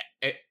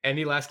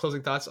any last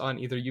closing thoughts on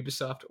either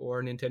Ubisoft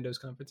or Nintendo's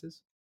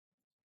conferences?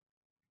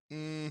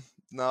 No,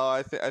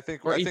 I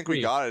think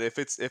we got it. If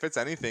it's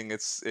anything,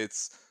 it's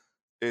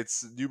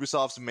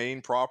Ubisoft's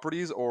main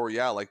properties, or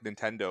like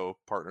Nintendo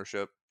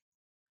partnership.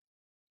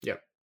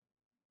 Yep.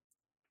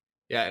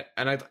 Yeah,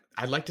 and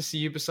I'd like to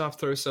see Ubisoft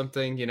throw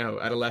something, out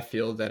of left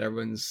field that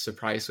everyone's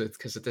surprised with,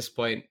 because at this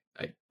point,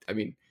 I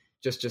mean,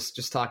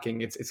 just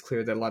talking, it's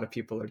clear that a lot of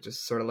people are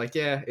just sort of like,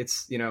 yeah,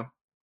 it's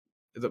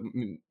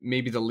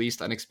maybe the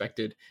least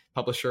unexpected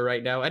publisher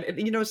right now, and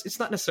it's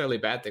not necessarily a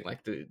bad thing. Like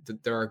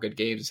there are good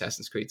games,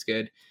 Assassin's Creed's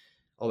good,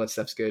 all that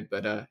stuff's good,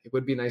 but it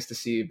would be nice to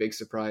see a big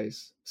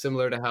surprise,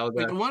 similar to how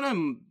the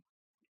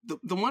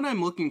one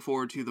I'm looking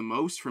forward to the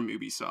most from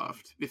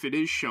Ubisoft, if it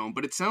is shown,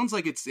 but it sounds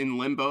like it's in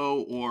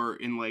limbo or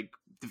in like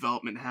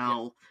development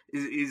hell,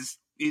 is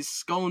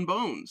Skull and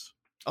Bones.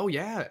 Oh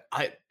yeah,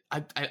 I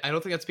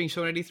don't think that's being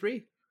shown at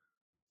E3.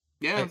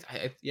 Yeah,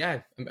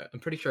 I'm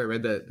pretty sure I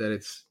read that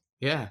it's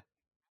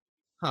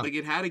like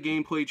it had a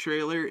gameplay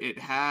trailer. It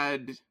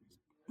had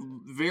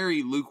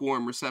very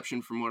lukewarm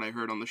reception from what I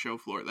heard on the show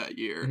floor that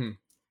year.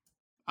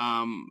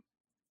 Mm-hmm.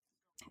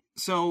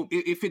 So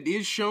if it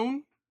is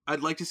shown,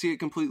 I'd like to see it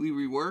completely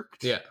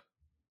reworked. Yeah.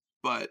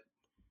 But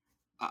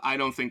I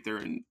don't think they're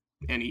in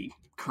any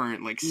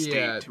current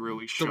state to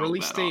really show the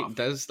release that date off.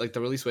 does the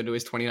release window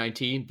is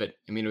 2019, but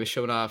I mean it was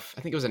shown off.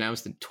 I think it was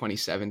announced in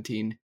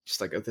 2017,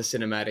 just like the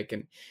cinematic,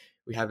 and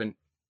we haven't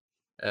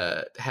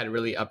had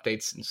really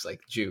updates since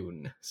like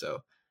June.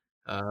 So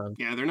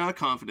yeah, they're not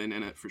confident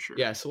in it for sure.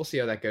 Yeah, so we'll see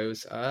how that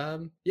goes.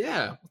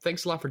 Yeah,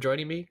 thanks a lot for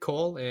joining me,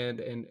 Cole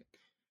and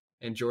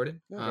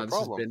Jordan. No this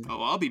problem. has been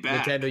I'll be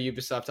back. Nintendo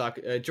Ubisoft Talk.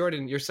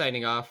 Jordan, you're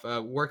signing off.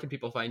 Where can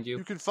people find you?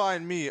 You can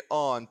find me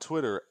on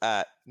Twitter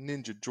at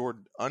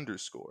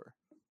NinjaJordan_.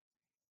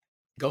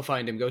 Go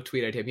find him. Go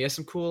tweet at him. He has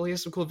some cool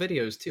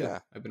videos too. Yeah.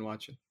 I've been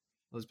watching.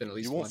 Well, there's been at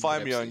least you won't one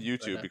find that me I've on seen,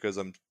 YouTube but, because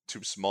I'm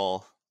too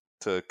small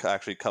to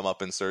actually come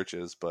up in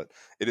searches, but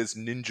it is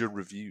Ninja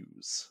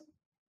Reviews.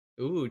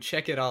 Ooh,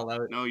 check it all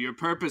out. No, you're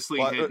purposely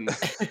hidden.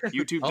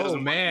 YouTube doesn't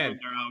Oh man,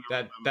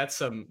 want that's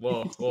some.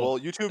 Well,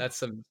 YouTube. That's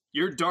some.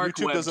 Your dark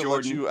YouTube web, doesn't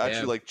Jordan. let you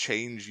actually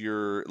change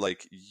your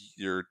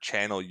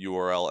channel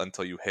URL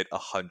until you hit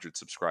 100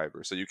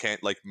 subscribers. So you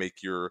can't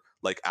make your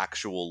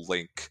actual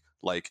link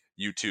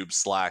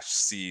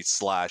YouTube/C/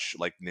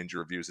 Ninja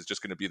Reviews. It's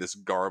just going to be this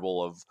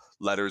garble of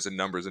letters and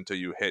numbers until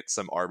you hit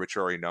some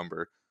arbitrary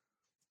number.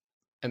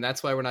 And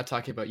that's why we're not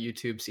talking about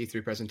YouTube's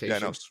E3 presentation. Yeah,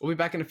 no. We'll be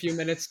back in a few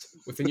minutes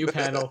with a new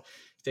panel.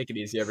 Take it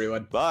easy,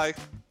 everyone. Bye.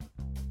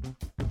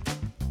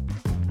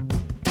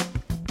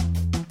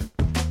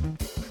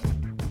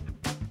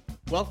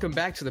 Welcome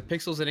back to the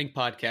Pixels and Ink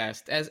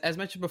podcast. As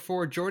mentioned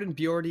before, Jordan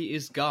Bjordy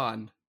is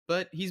gone,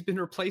 but he's been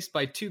replaced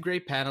by two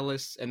great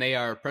panelists, and they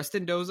are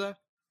Preston Doza.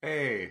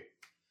 Hey.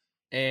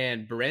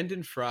 And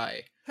Brandon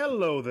Fry.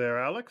 Hello there,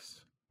 Alex.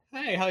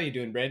 Hey, how you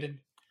doing, Brandon?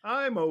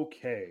 I'm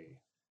okay.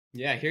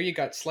 Yeah, here you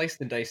got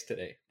sliced and diced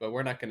today, but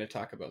we're not going to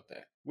talk about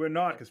that. We're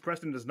not, because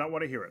Preston does not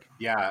want to hear it.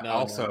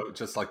 Yeah,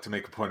 just like to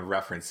make a point of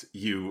reference,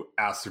 you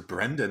asked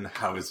Brendan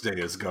how his day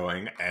is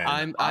going,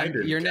 and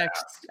you're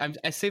next.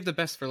 I saved the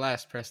best for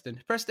last,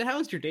 Preston. Preston,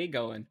 how's your day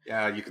going?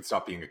 Yeah, you can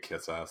stop being a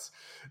kiss ass.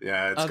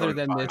 Yeah, it's Other going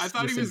than fine. this, I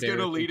thought he was going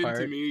to lead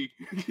into me.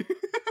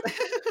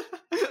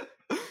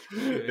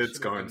 It's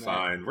going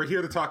fine. We're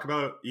here to talk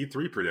about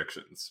E3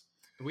 predictions.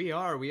 We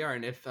are,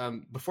 and if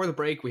before the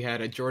break we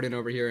had Jordan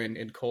over here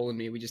and Cole and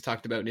me, we just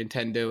talked about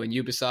Nintendo and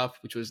Ubisoft,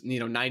 which was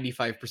 95%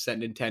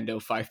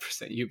 Nintendo,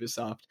 5%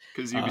 Ubisoft.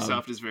 Because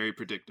Ubisoft is very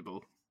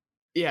predictable.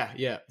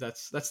 Yeah,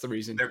 that's the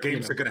reason. Their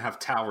games are going to have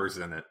towers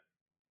in it.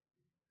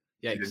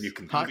 Yeah, And then you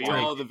can hot fly.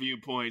 take. All the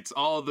viewpoints,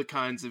 all the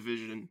kinds of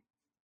vision.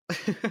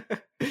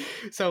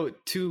 So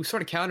to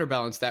sort of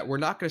counterbalance that, we're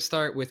not going to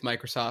start with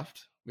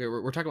Microsoft.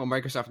 We're talking about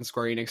Microsoft and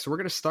Square Enix, so we're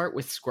going to start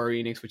with Square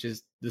Enix, which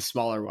is the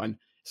smaller one.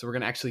 So we're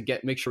going to actually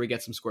make sure we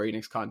get some Square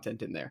Enix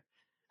content in there,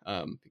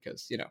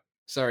 because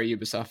sorry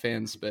Ubisoft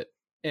fans, but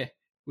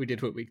we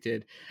did what we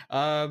did.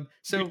 So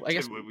I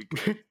guess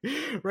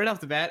right off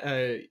the bat,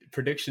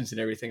 predictions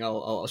and everything.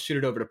 I'll shoot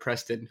it over to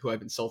Preston, who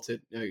I've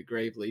insulted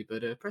gravely.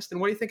 But Preston,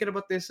 what are you thinking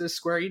about this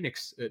Square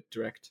Enix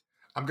Direct?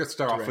 I'm going to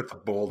start off with a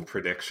bold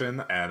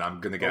prediction, and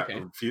I'm going to get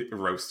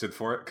roasted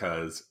for it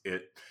because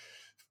it,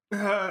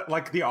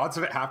 like, the odds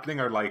of it happening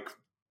are like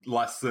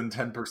less than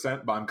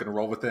 10%, but I'm going to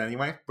roll with it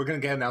anyway. We're going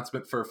to get an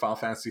announcement for Final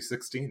Fantasy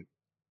 16.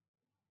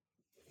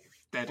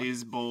 That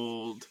is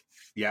bold.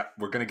 Yeah,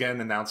 we're going to get an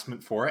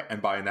announcement for it,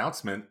 and by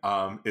announcement,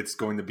 it's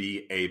going to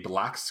be a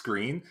black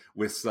screen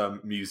with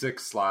some music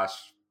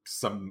 /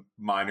 some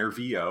minor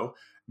VO,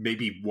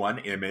 maybe one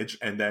image,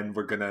 and then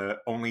we're going to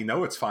only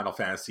know it's Final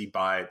Fantasy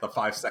by the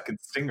 5-second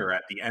stinger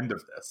at the end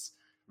of this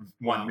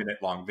 1 minute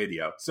long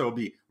video. So it'll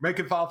be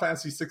making Final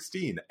Fantasy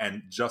 16,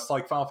 and just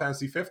like Final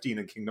Fantasy 15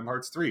 and Kingdom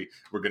Hearts 3,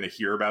 we're going to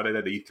hear about it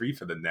at E3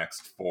 for the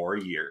next 4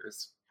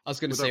 years. I was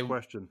going to say,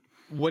 question,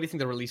 what do you think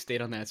the release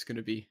date on that's going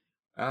to be?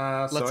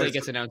 Let's say it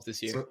gets announced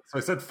this year. So I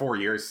said 4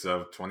 years,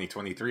 so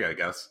 2023, I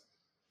guess.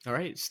 All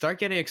right, start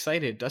getting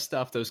excited. Dust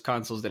off those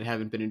consoles that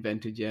haven't been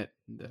invented yet,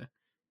 and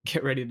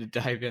get ready to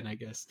dive in, I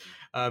guess.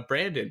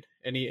 Brandon,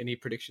 any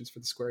predictions for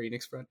the Square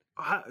Enix front?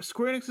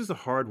 Square Enix is a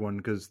hard one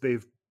because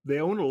they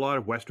own a lot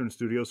of Western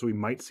studios, so we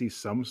might see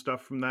some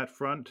stuff from that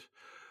front.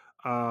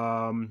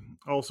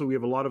 Also, we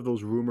have a lot of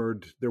those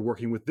rumored they're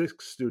working with this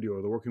studio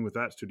or they're working with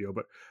that studio.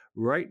 But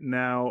right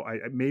now,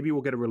 maybe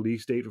we'll get a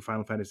release date for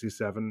Final Fantasy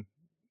VII.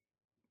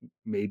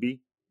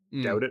 Maybe.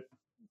 Doubt it.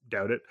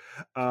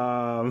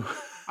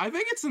 I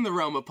think it's in the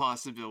realm of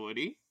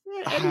possibility.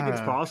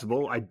 Anything's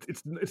possible.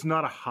 It's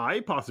not a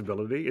high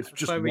possibility. It's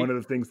just one of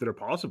the things that are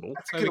possible.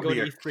 I think it'll be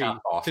a E3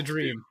 cap-off to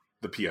dream.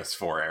 The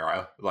PS4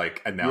 era,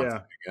 like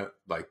announcing it.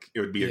 Like it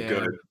would be a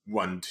good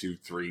 1, 2,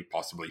 3,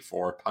 possibly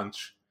 4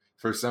 punch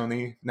for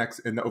Sony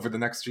over the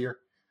next year.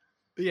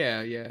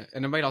 Yeah,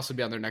 and it might also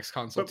be on their next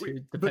console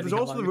too. But there's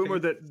also the rumor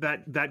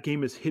that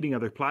game is hitting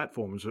other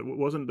platforms. It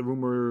wasn't the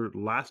rumor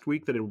last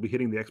week that it will be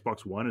hitting the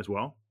Xbox One as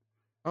well?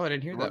 Oh, I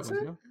didn't hear that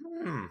one.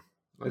 No?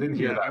 I didn't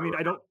hear that. I mean,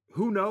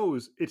 who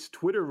knows? It's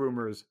Twitter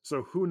rumors,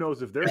 so who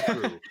knows if they're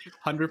true?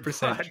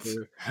 100%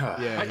 true.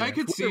 Yeah, I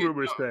could see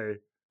rumors say.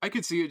 I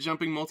could see it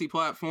jumping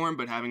multi-platform,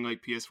 but having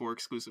like PS4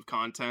 exclusive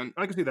content.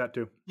 I can see that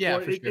too. Yeah,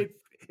 for sure.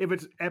 If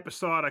it's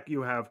episodic,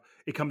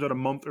 it comes out a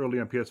month early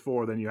on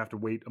PS4, then you have to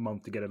wait a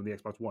month to get it on the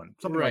Xbox One.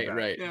 Something like that.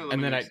 Right. Yeah,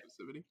 and then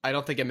I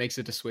don't think it makes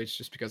it to Switch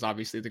just because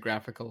obviously the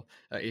graphical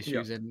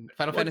issues and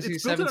Final Fantasy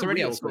VII is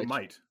already on Switch.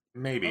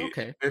 Maybe.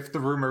 Okay. If the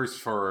rumors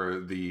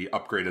for the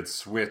upgraded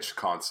Switch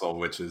console,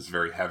 which is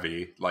very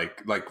heavy,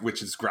 like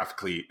which is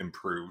graphically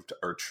improved,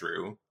 are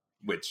true,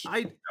 which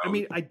I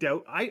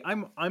doubt.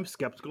 I'm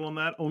skeptical on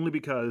that only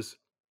because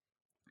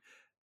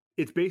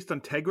it's based on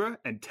Tegra,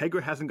 and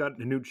Tegra hasn't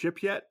gotten a new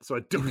chip yet, so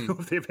I don't know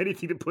if they have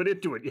anything to put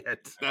into it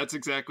yet. That's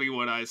exactly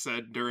what I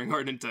said during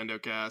our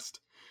Nintendo cast,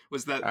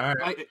 was that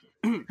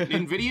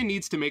NVIDIA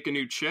needs to make a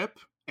new chip,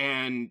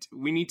 and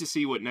we need to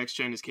see what next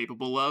gen is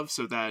capable of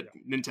so that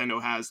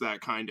Nintendo has that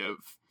kind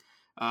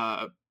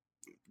of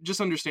just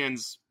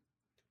understands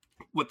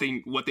what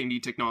they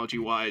need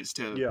technology-wise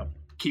to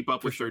keep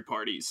up with third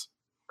parties.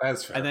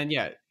 That's fair. And then,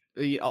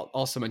 I'll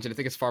also mention, I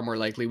think it's far more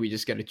likely we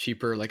just get a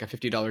cheaper, like a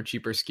 $50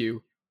 cheaper SKU.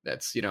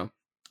 That's,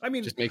 I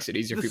mean, just makes it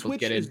easier for people to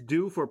get in. The Switch is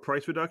due for a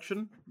price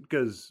reduction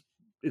because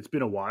it's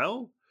been a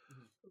while,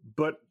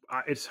 but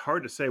it's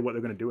hard to say what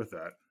they're going to do with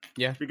that.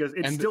 Yeah. Because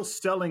it's still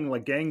selling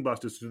like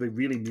gangbusters, so they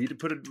really need to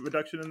put a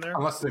reduction in there?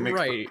 Unless they make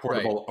the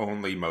portable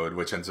only mode,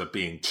 which ends up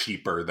being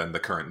cheaper than the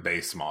current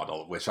base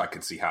model, which I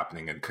could see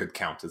happening and could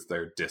count as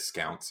their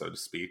discount, so to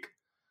speak.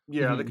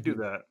 Yeah, they could do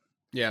that.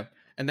 Yeah.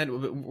 And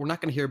then we're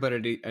not going to hear about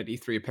it at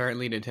E3.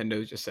 Apparently,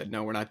 Nintendo just said,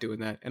 no, we're not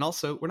doing that. And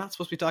also, we're not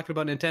supposed to be talking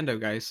about Nintendo,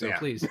 guys, so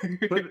please.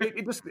 But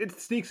it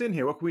sneaks in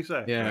here. What can we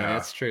say? Yeah,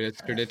 that's true.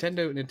 That's true.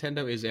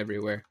 Nintendo is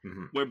everywhere.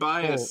 Mm-hmm. We're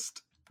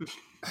biased.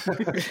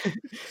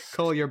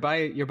 Cole, your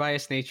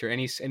biased nature.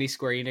 Any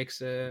Square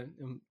Enix?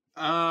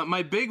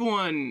 My big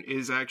one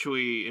is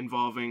actually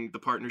involving the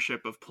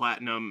partnership of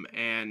Platinum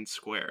and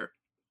Square.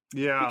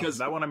 Yeah, because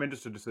that one I'm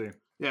interested to see.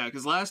 Yeah,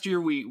 because last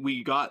year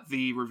we got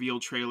the reveal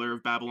trailer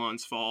of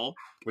Babylon's Fall,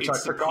 which I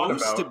forgot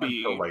about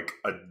until like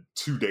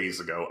 2 days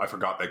ago. I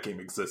forgot that game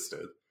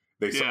existed.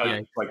 They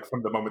said like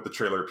from the moment the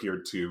trailer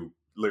appeared to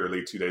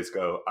literally 2 days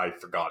ago, I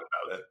forgot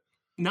about it.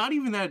 Not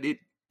even that it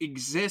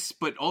exists,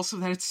 but also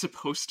that it's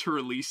supposed to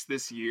release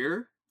this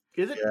year.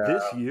 Is it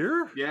this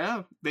year?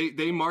 Yeah,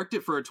 they marked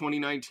it for a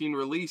 2019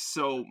 release.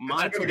 So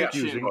my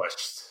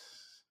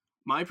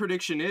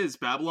prediction is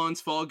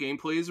Babylon's Fall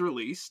gameplay is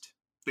released.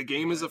 The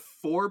game is a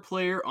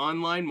 4-player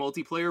online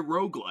multiplayer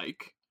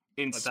roguelike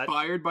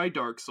inspired by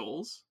Dark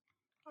Souls.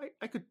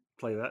 I could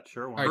play that,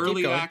 sure. All right,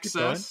 Early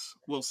access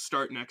will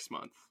start next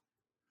month.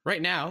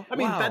 Right now? I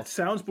mean, that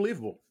sounds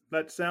believable.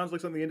 That sounds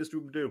like something the industry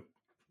would do.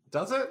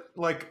 Does it?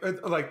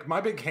 Like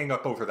my big hang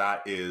up over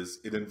that is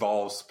it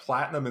involves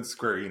Platinum and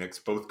Square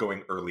Enix both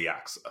going early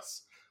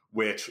access,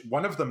 which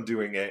one of them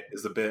doing it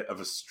is a bit of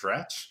a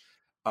stretch.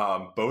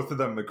 Both of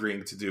them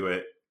agreeing to do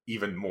it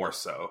even more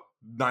so.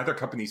 Neither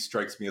company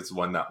strikes me as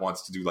one that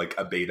wants to do like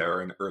a beta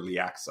or an early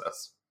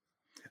access.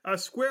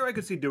 Square, I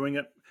could see doing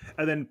it,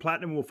 and then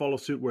Platinum will follow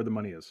suit where the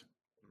money is.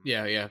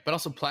 Yeah. But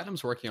also,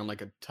 Platinum's working on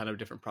like a ton of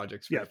different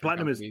projects. For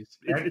Platinum companies.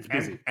 It's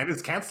busy. And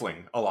is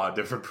canceling a lot of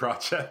different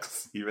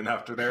projects, even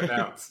after they're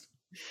announced.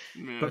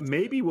 But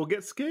maybe we'll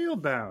get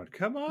Scalebound.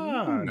 Come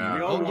on. No.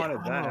 We all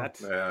wanted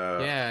that.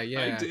 Yeah.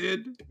 I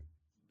did.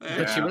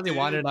 But you really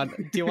want it on?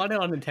 Do you want it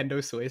on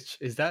Nintendo Switch?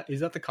 Is that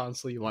the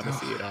console you want to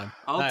see it on?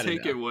 I'll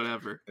take it,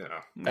 whatever.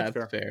 Yeah,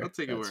 that's fair. I'll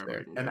take it wherever.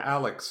 Fair. And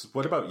Alex,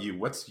 what about you?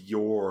 What's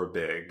your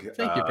big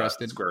Thank you,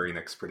 Preston. Square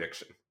Enix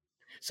prediction?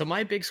 So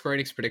my big Square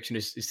Enix prediction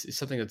is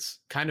something that's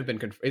kind of been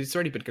it's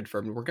already been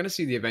confirmed. We're going to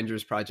see the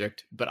Avengers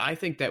project, but I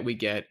think that we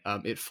get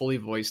it fully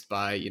voiced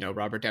by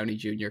Robert Downey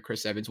Jr.,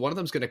 Chris Evans. One of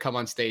them's going to come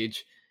on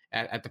stage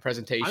at the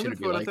presentation. I'm going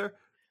to throw it out there.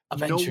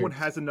 Avengers. No one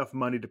has enough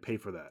money to pay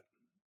for that.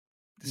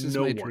 This is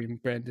my dream,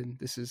 Brandon.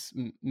 This is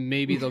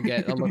maybe they'll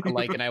get a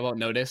lookalike and I won't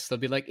notice. They'll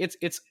be like,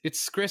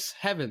 it's Chris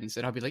Evans,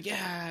 and I'll be like,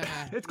 yeah,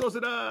 it's close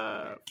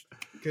enough.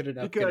 Good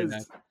enough.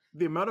 Because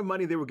the amount of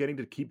money they were getting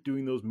to keep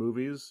doing those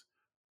movies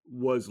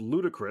was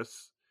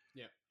ludicrous.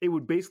 Yeah, it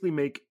would basically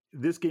make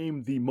this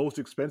game the most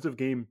expensive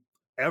game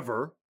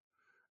ever,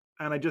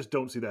 and I just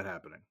don't see that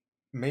happening.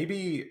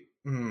 Maybe.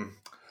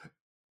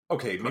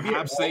 Okay, maybe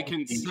perhaps they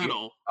can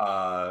settle.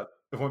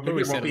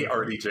 Maybe it won't be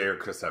RDJ or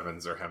Chris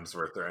Evans or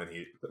Hemsworth or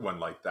anyone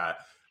like that.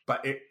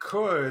 But it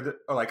could,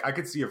 like, I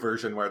could see a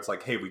version where it's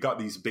like, hey, we got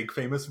these big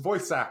famous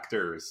voice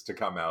actors to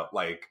come out,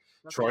 like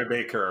Troy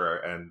Baker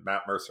and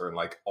Matt Mercer and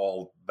like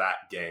all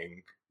that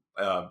gang.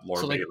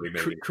 Lord Bailey,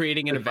 maybe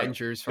creating an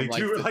Avengers from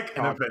like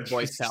an Avengers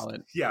voice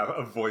talent. Yeah,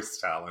 a voice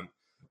talent.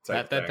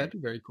 That'd be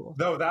very cool.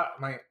 No,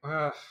 that might.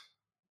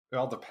 It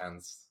all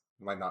depends.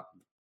 It might not.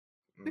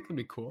 It could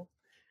be cool.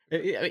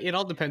 It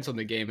all depends on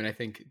the game, and I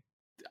think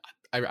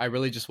I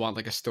really just want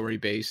like a story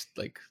based,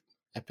 like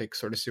epic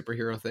sort of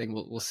superhero thing.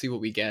 We'll see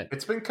what we get.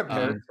 It's been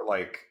compared to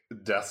like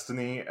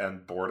Destiny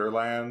and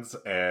Borderlands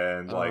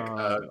and like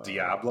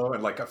Diablo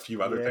and like a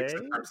few other things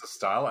in terms of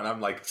style, and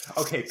I'm like,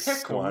 okay,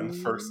 pick one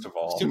first of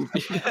all. I mean,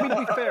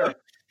 to be fair,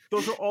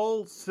 those are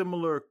all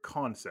similar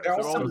concepts. They're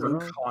all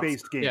similar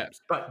based games,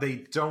 but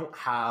they don't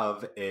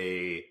have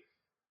a.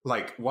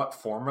 Like, what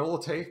form it'll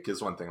take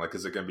is one thing. Like,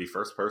 is it going to be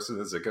first person?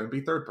 Is it going to be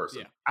third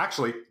person? Yeah.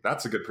 Actually,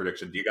 that's a good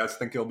prediction. Do you guys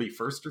think it'll be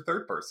first or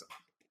third person?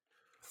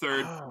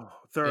 Third.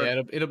 Third.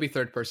 Yeah, it'll be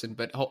third person,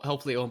 but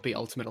hopefully it won't be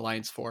Ultimate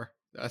Alliance 4.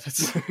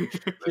 That's,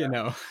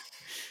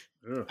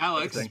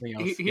 Alex,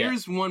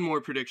 here's one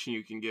more prediction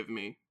you can give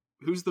me.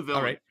 Who's the villain?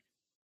 All right.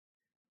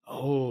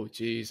 Oh,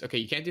 geez. Okay,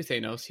 you can't do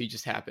Thanos. He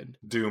just happened.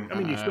 Doom. I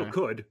mean, you still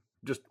could.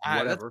 Just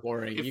whatever. That's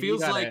boring. It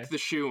feels like the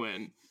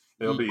shoe-in.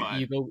 It'll be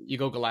you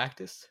go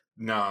Galactus.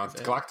 No,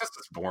 Galactus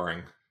is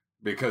boring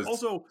because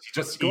also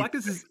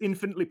Galactus is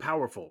infinitely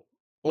powerful.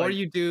 Or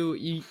you do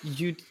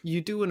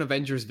an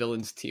Avengers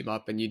villains team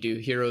up, and you do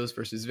heroes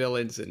versus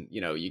villains, and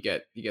you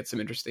get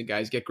some interesting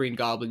guys. You get Green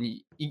Goblin.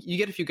 You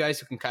get a few guys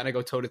who can kind of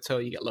go toe to toe.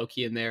 You get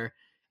Loki in there.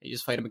 And you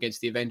just fight them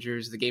against the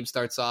Avengers. The game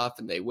starts off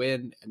and they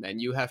win, and then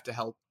you have to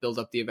help build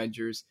up the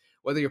Avengers.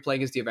 Whether you're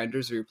playing as the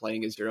Avengers or you're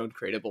playing as your own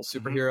creatable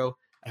superhero,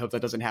 I hope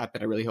that doesn't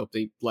happen. I really hope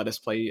they let us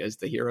play as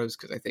the heroes,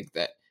 because I think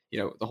that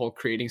the whole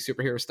creating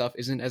superhero stuff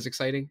isn't as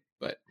exciting.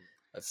 But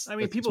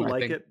people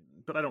like it,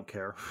 but I don't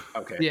care.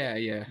 Okay.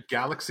 Yeah.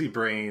 Galaxy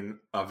Brain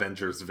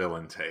Avengers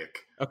villain take.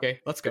 Okay,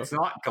 let's go. It's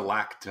not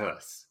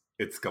Galactus.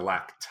 It's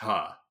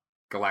Galacta.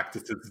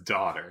 Galactus's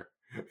daughter.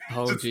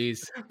 Oh,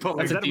 jeez.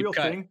 Is that a real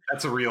thing?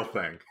 That's a real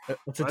thing.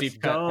 That's a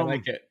deep cut. I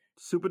like it.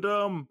 Super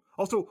dumb.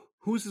 Also,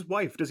 who's his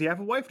wife? Does he have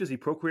a wife? Does he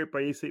procreate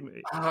by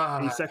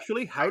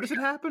asexually? How does it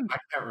happen? I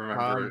can't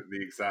remember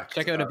the exact.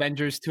 Check out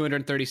Avengers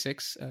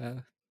 236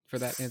 for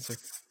that answer.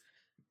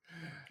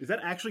 Is that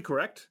actually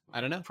correct?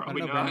 I don't know.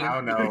 Probably not. I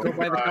don't know. Go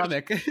buy the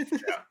comic.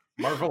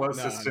 Marvel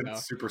Assistant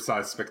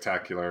Supersized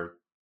Spectacular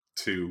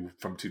 2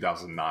 from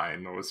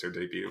 2009 was her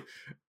debut.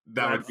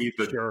 That would be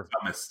the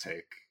dumbest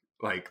take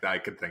that I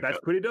could think of. That's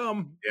pretty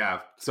dumb. Yeah,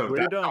 so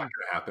that's not going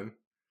to happen.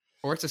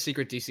 Or it's a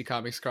secret DC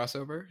Comics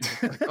crossover.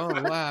 It's like,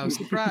 oh wow,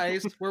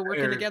 surprise! We're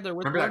working together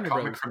with Remember that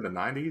comic Bros. from the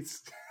 90s?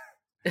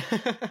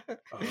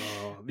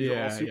 These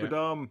are all super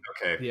dumb.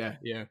 Okay.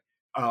 Yeah.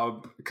 A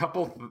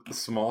couple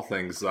small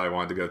things that I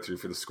wanted to go through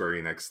for the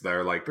Square Enix.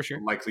 They're For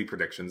sure. likely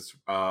predictions.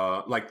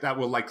 That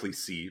we'll likely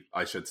see,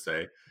 I should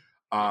say.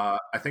 I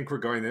think we're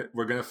going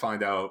to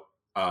find out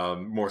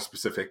more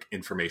specific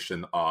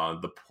information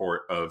on the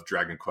port of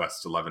Dragon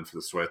Quest XI for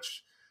the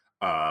Switch.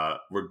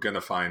 We're going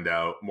to find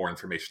out more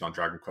information on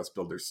Dragon Quest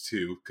Builders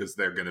 2 because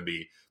they're going to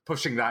be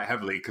pushing that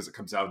heavily because it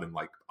comes out in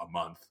like a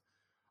month.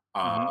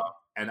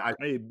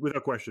 Hey,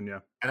 without question, yeah.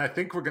 And I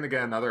think we're going to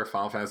get another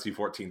Final Fantasy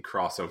 14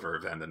 crossover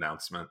event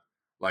announcement,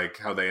 like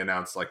how they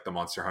announced like the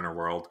Monster Hunter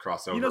World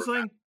crossover. You know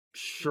something?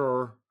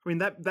 Sure. I mean,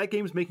 that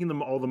game's making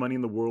them all the money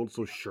in the world,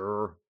 so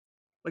sure.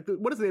 Like,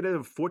 what is it? They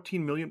have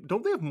 14 million.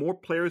 Don't they have more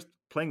players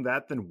playing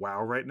that than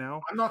WoW right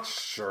now? I'm not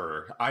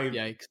sure.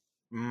 Yikes.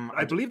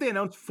 I believe they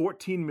announced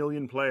 14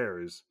 million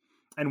players,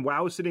 and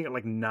WoW is sitting at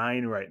like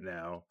 9 right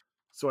now.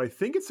 So I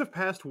think it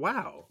surpassed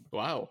WoW.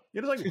 Wow.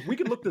 You know, like we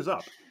could look this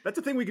up. That's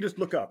a thing we could just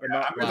look up and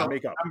not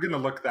make up. I'm going to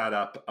look that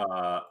up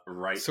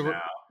right So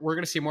now. we're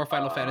going to see more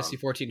Final Fantasy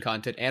 14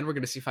 content, and we're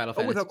going to see Final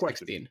Fantasy without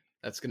question. 16.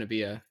 That's going to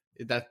be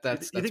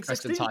that's You think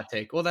Preston's 16? hot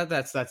take. Well,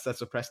 that's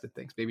what Preston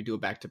thinks. Maybe do a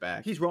back to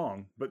back. He's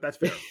wrong, but that's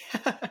fair.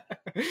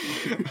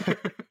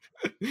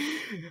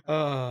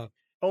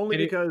 Only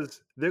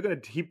because they're going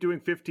to keep doing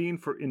 15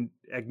 for in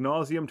ad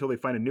nauseum until they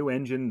find a new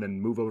engine,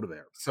 then move over to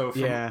there. So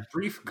from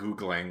brief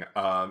Googling,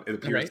 it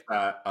appears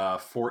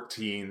that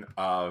 14,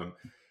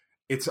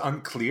 it's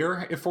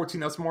unclear if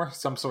 14 has more.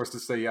 Some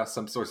sources say yes,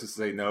 some sources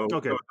say no.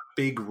 Okay. So the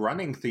big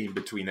running theme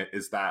between it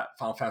is that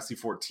Final Fantasy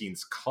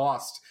 14's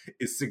cost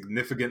is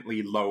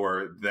significantly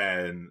lower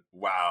than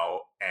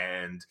WoW,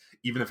 and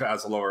even if it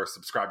has a lower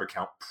subscriber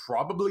count,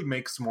 probably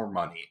makes more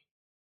money.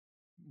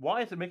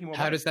 Why is it making more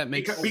How money? does that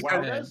make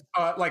Because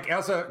like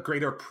as a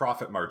greater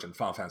profit margin,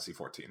 Final Fantasy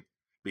 14,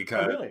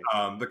 because really?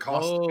 The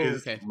cost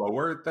is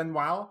lower than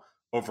WoW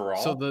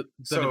overall. So the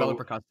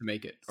developer cost to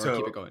make it or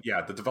keep it going.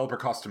 Yeah, the developer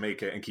cost to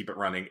make it and keep it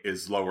running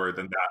is lower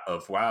than that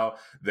of WoW.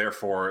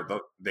 Therefore,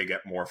 they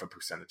get more of a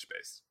percentage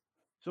base.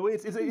 So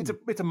it's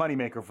a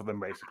moneymaker for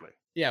them, basically.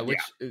 Yeah, which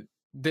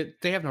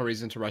they have no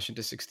reason to rush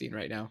into 16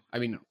 right now. I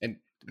mean, and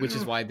which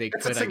is why they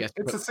could, I guess.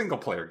 It's a single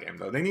player game,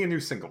 though. They need a new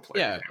single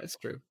player game. That's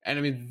true. And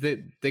I mean,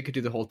 they could do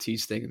the whole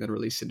tease thing and then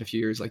release it in a few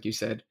years, like you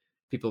said.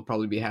 People will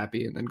probably be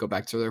happy and then go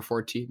back to their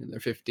 14 and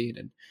their 15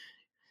 and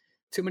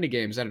too many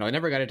games. I don't know. I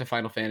never got into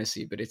Final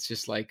Fantasy, but it's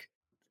just like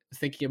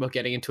thinking about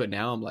getting into it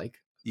now. I'm like,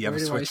 you have a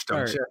Switch,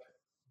 don't you?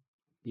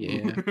 Yeah.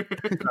 You have a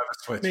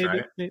Switch,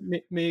 maybe,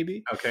 right?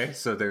 Maybe. Okay,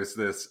 so there's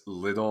this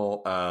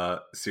little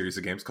series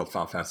of games called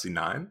Final Fantasy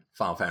 9,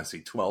 Final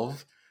Fantasy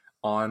 12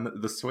 on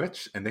the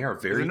Switch, and they are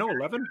very... Is there no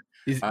 11?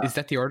 Is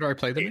that the order I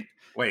play them in?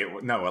 Wait,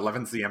 no,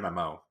 11's the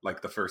MMO,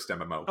 like the first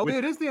MMO. Oh,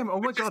 it is the MMO. Oh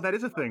my god, that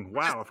is a thing.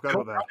 Wow, I forgot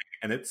about that.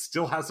 And it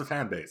still has a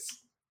fan base.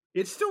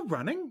 It's still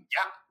running?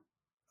 Yeah.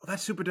 Oh,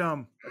 that's super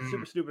dumb. That's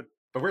super stupid.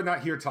 But we're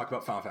not here to talk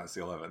about Final Fantasy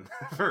 11.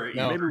 Maybe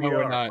we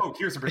are. Not. Oh,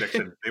 here's a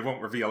prediction. They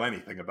won't reveal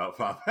anything about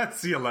Final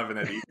Fantasy 11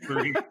 at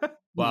E3.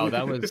 Wow,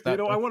 that was... I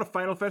want a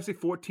Final Fantasy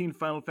 14,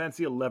 Final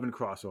Fantasy 11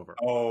 crossover.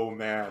 Oh,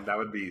 man, that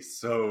would be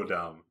so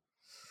dumb.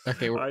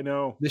 Okay, I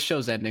know. This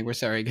show's ending. We're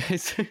sorry,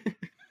 guys.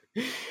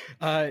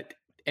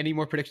 Any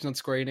more predictions on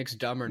Square Enix?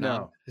 Dumb or no?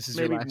 No. This is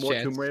Maybe your last more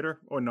chance. Tomb Raider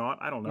or not.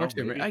 I don't know. More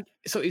Tomb Raider.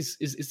 So is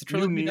the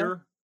trilogy New done?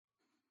 Nier?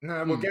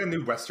 No, we'll get a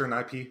new Western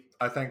IP,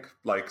 I think,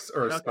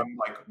 some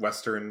like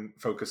Western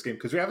focused game,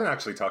 because we haven't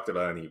actually talked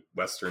about any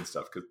Western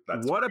stuff.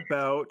 What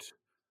about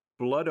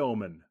Blood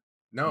Omen?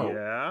 No.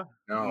 Yeah.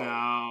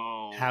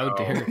 No. How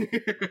dare you?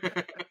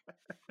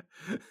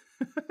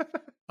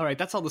 All right,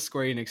 that's all the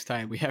Square Enix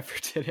time we have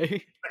for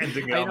today.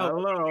 Ending I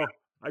don't know.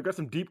 I've got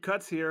some deep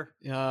cuts here.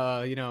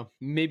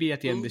 Maybe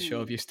at the end of the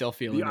show, if you're still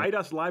feeling the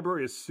IDOS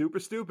library is super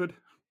stupid.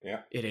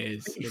 Yeah, it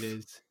is. It is.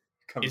 Is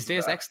Comes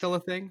Deus back. Ex still a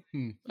thing?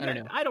 I don't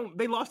know.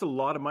 They lost a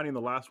lot of money in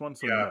the last one,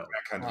 so no.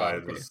 that kind of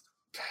vibe okay. was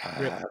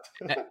bad.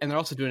 And they're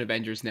also doing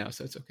Avengers now,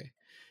 so it's okay.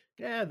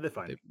 Yeah, they're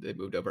fine. They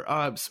moved over.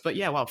 But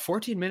yeah, wow,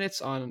 14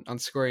 minutes on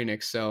Square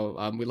Enix.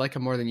 So we like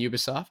them more than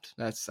Ubisoft.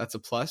 That's a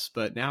plus.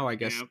 But now I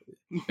guess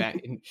back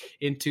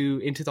into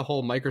the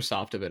whole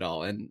Microsoft of it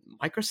all. And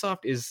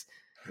Microsoft is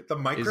the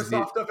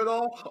Microsoft of it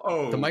all.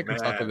 Oh, the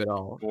Microsoft man. of it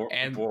all.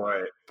 And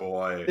boy,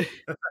 that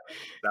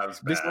was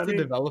bad. This is the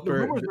developer.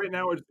 The rumors right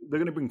now are they're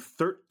going to bring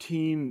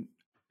 13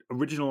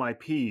 original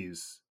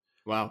IPs.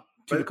 Wow.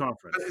 To the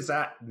conference. Is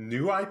that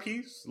new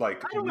IPs?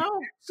 Like, I don't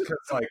know. Just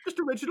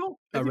original.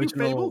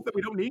 Original Fable that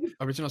we don't need.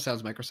 Original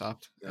sounds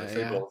Microsoft.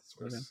 Fable.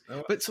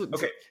 But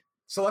okay,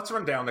 so let's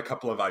run down a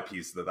couple of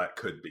IPs that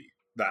could be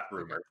that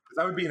rumor, because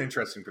that would be an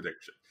interesting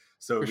prediction.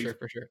 So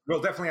for sure.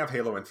 We'll definitely have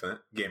Halo Infinite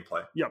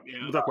gameplay. Yep,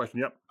 without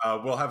question.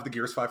 Yep. We'll have the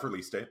Gears 5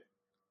 release date.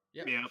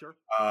 Yeah, sure.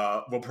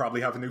 We'll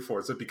probably have a new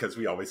Forza, because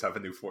we always have a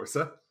new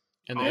Forza.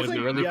 And it'll be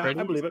really pretty.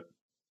 I believe it.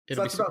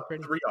 So that's about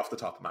 3 off the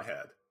top of my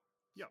head.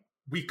 Yeah.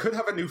 We could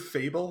have a new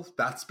Fable.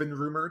 That's been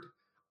rumored.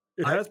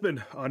 It has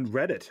been on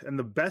Reddit, and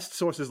the best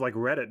sources like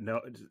Reddit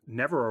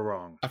never are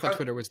wrong. I thought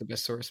Twitter was the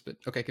best source, but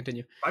okay,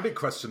 continue. My big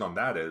question on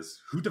that is,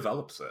 who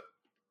develops it?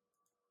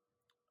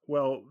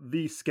 Well,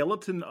 the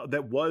skeleton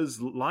that was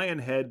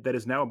Lionhead that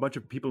is now a bunch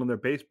of people in their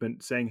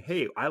basement saying,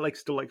 "Hey, I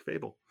still like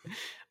Fable."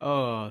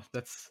 Oh,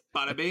 that's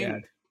Bada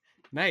bing.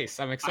 Nice.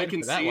 I'm excited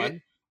for that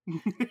one.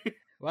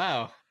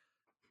 Wow.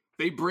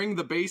 They bring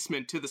the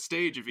basement to the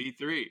stage of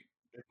E3.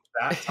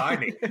 That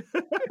tiny.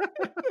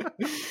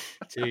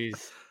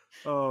 Jeez.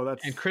 Oh,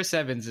 that's And Chris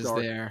Evans is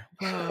dark. there.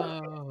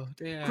 Oh,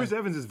 damn. Chris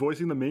Evans is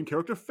voicing the main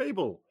character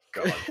Fable.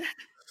 God. I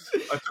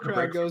took a Crowd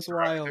break goes from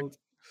Jurassic. wild.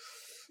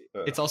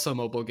 It's also a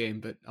mobile game,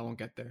 but I won't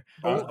get there.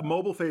 Oh,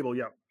 mobile Fable,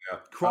 yeah. Yeah.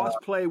 Cross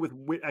play with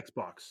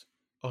Xbox.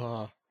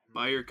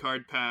 Buy your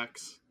card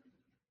packs.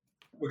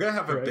 We're gonna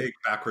have a Right. big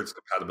backwards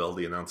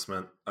compatibility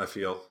announcement. I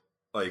feel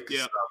like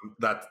Yeah.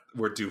 that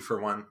we're due for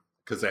one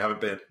because they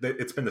haven't been.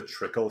 It's been a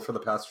trickle for the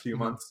past few Mhm.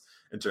 months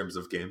in terms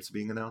of games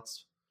being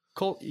announced.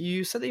 Cole,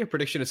 you said that your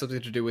prediction has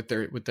something to do with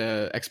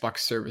the Xbox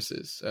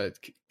services.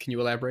 Can you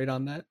elaborate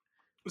on that?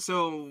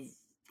 So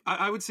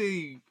I would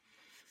say,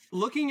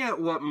 looking at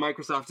what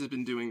Microsoft has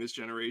been doing this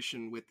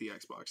generation with the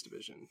Xbox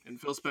division, and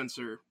Phil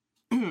Spencer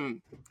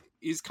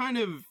is kind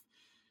of,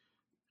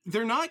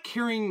 they're not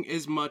caring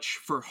as much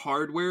for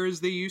hardware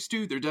as they used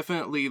to. They're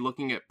definitely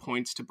looking at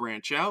points to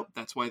branch out.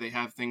 That's why they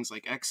have things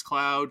like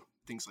xCloud,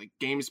 things like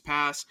Games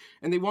Pass,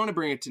 and they want to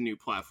bring it to new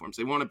platforms.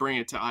 They want to bring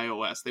it to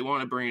iOS. They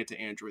want to bring it to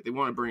Android. They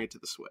want to bring it to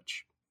the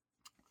Switch.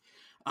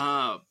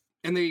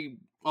 And they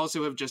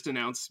also have just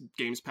announced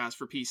Games Pass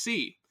for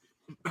PC.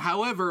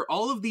 However,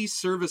 all of these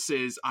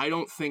services I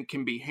don't think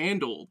can be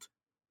handled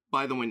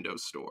by the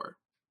Windows Store.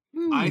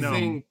 I No,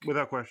 think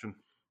without question.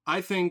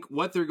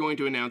 what they're going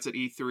to announce at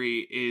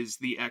E3 is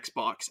the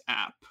Xbox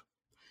app.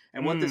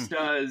 And what this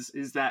does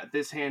is that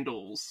this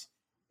handles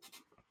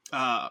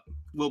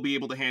will be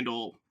able to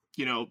handle,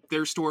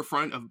 their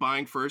storefront of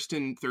buying first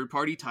and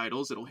third-party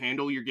titles. It'll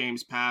handle your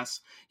Games Pass.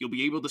 You'll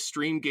be able to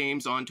stream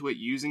games onto it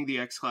using the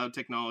xCloud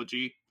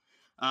technology.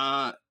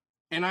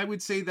 And I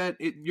would say that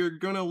they're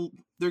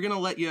gonna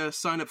let you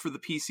sign up for the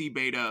PC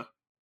beta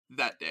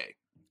that day.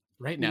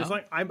 Right It's now?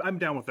 like, I'm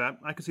down with that.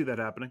 I can see that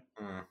happening.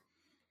 Mm.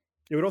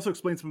 It would also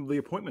explain some of the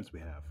appointments we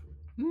have.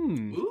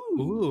 Ooh.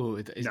 No,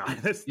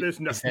 there's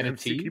nothing that a I'm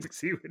keeping tease?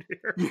 secret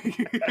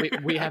here.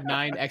 we have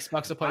 9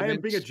 Xbox I appointments.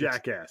 am being a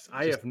jackass.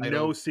 I just have no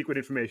titled- secret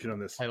information on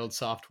this. Titled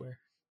software.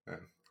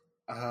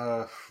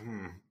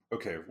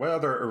 Okay, what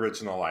other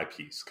original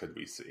IPs could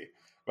we see?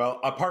 Well,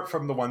 apart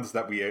from the ones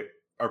that we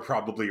are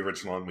probably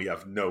original and we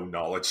have no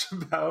knowledge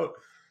about.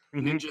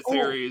 Mhm. Ninja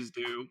Theory is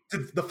due.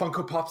 Did the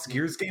Funko Pop's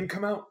Gears game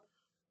come out?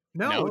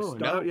 No, it's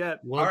not out yet.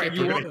 We'll All right, get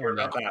we're to going it to hear on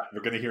about that. that.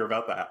 We're going to hear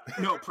about that.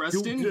 No,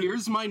 Preston, You-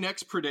 here's my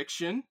next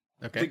prediction.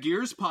 Okay. The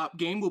Gears Pop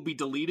game will be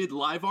deleted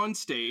live on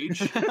stage.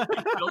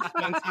 Phil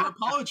Spencer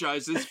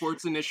apologizes for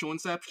its initial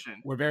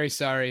inception. We're very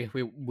sorry.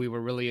 We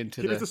were really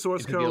into Here's the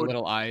source into the code.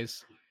 little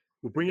eyes.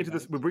 We'll bring it to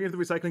this. We'll bring it to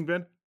the recycling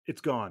bin. It's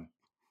gone.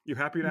 You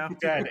happy now?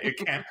 Dead. It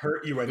can't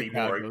hurt you crowd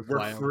anymore. goes We're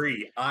wild.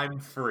 free. I'm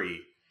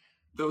free.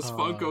 Those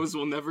Funkos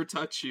will never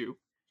touch you.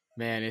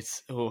 Man,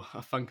 it's a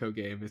Funko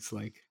game. It's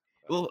like,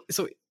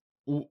 so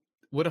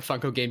would a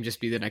Funko game just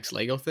be the next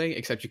Lego thing?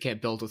 Except you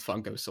can't build with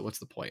Funko, so what's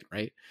the point,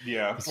 right?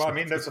 Yeah. It's- Well, I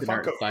mean, there's a it's an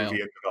art Funko style.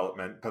 movie in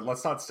development, but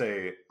let's not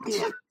say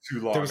too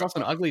long. There was also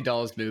an Ugly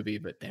Dolls movie,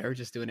 but they're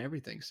just doing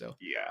everything. So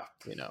Yeah.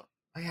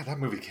 Oh, yeah, that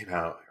movie came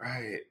out,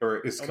 right? Or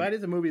is Oh, that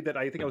is a movie that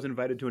I think I was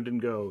invited to and didn't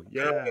go.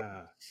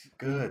 Yeah.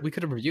 good. we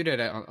could have reviewed it.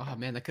 Oh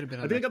man, that could have been.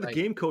 I On think I that got the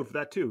site. game code for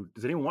that too.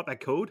 Does anyone want that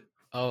code?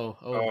 Oh,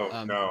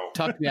 no.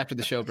 Talk to me after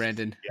the show,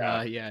 Brandon.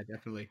 Yeah. Yeah,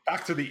 definitely.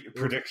 Back to the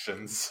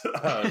predictions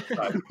side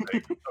of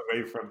things,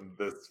 away from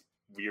this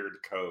weird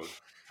code.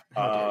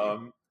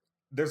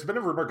 There's been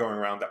a rumor going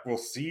around that we'll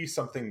see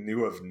something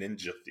new of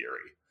Ninja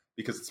Theory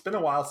because it's been a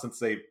while since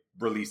they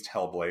released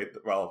Hellblade.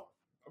 Well,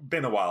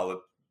 been a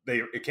while.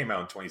 It came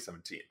out in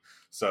 2017,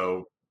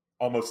 so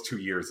almost 2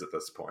 years at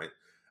this point.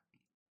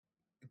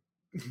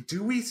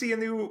 Do we see a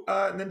new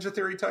Ninja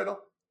Theory title?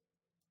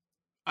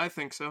 I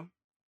think so.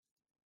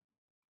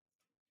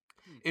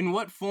 In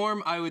what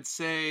form? I would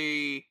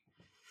say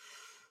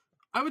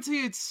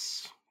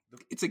it's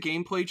a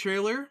gameplay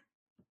trailer,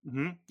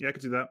 Mm-hmm. Yeah, I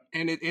can see that.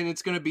 and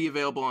it's going to be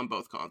available on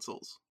both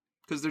consoles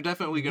because they're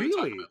definitely going to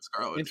talk Really? about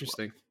Scarlet. as well.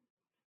 Interesting.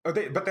 But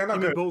they're I not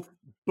mean, going.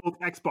 both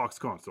Xbox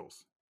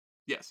consoles,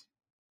 Yes.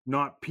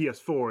 not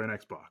PS4 and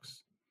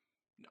Xbox.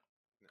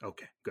 No.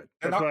 Okay, good.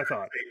 They're That's not what I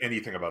gonna thought. say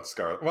anything about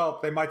Scarlet. Well,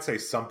 they might say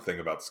something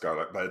about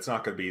Scarlet, but it's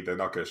not going to be. They're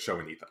not going to show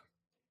anything.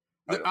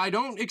 I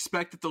don't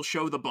expect that they'll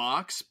show the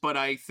box, but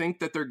I think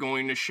that they're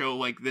going to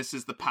show this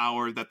is the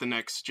power that the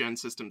next gen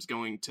system's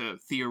going to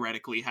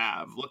theoretically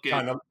have. Look at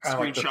Kind of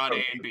like the screenshot A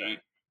Sony and B. thing.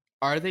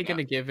 Are they going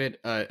to give it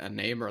a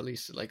name, or at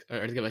least are they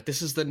gonna be like,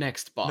 this is the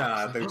next box?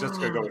 Nah, they're just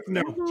going to go with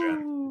No. next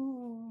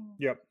gen.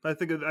 Yep, I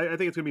think it's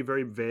going to be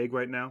very vague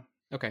right now.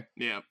 Okay,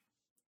 Yeah.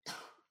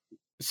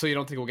 so you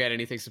don't think we'll get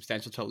anything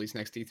substantial till at least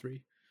next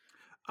E3?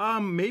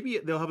 Maybe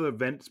they'll have an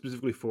event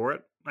specifically for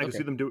it. I can Okay.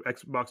 see them do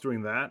Xbox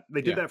doing that.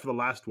 They did Yeah. that for the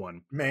last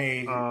one.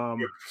 May Um,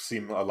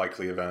 seem a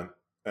likely event.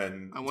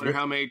 And I wonder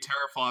how many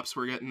teraflops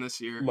we're getting this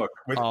year. Look,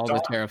 with All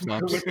the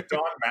teraflops. with Don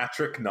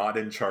Matrick not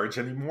in charge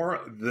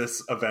anymore,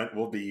 this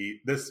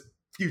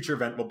future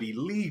event will be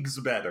leagues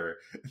better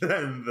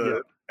than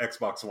the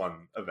Xbox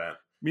One event.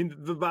 I mean,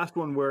 the last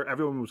one where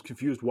everyone was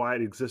confused why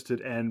it existed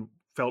and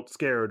felt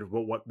scared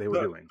about what they were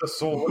doing. The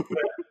soul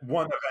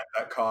one event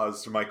that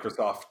caused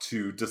Microsoft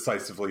to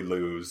decisively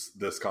lose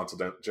this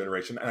console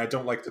generation. And I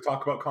don't like to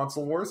talk about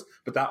console wars,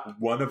 but that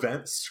one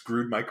event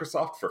screwed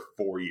Microsoft for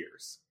 4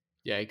 years.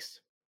 Yikes.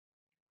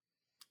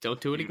 Don't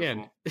do it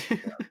again.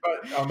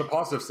 But on the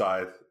positive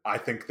side, I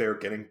think they're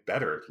getting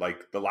better.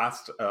 Like the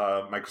last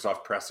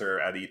Microsoft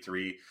presser at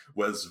E3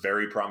 was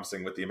very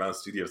promising with the amount of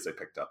studios they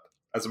picked up.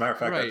 As a matter of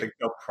fact, I think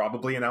they'll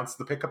probably announce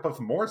the pickup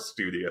of more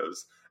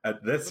studios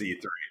at this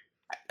E3.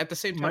 At the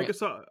same time,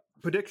 Microsoft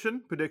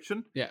prediction.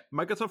 Yeah.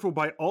 Microsoft will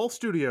buy all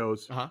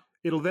studios.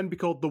 It'll then be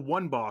called the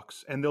One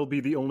Box, and they'll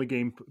be the only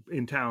game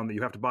in town that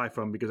you have to buy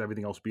from because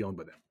everything else will be owned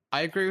by them.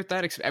 I agree with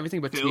that.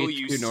 Everything but Bill, THQ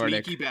you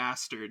Nordic, sneaky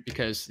bastard.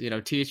 because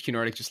THQ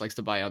Nordic just likes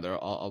to buy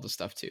all the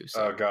stuff too.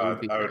 So oh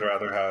god, I would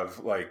rather have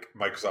like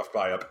Microsoft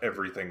buy up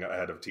everything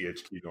ahead of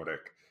THQ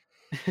Nordic.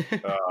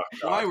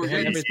 Why? We're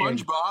getting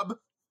SpongeBob.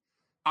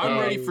 I'm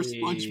ready for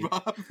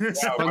SpongeBob.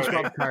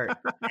 SpongeBob cart.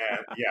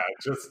 And yeah,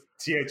 just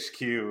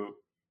THQ.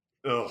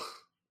 Ugh,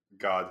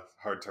 God,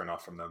 hard turn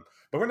off from them.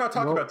 But we're not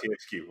talking about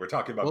THQ. We're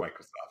talking about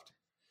Microsoft.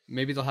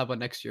 Maybe they'll have one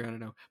next year. I don't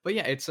know. But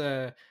yeah, it's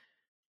the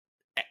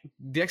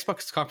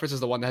Xbox conference is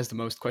the one that has the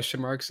most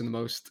question marks and the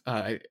most,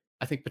 I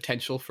think,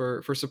 potential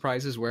for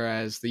surprises.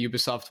 Whereas the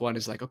Ubisoft one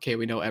is like, okay,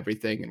 we know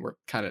everything, and we're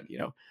kind of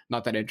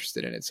not that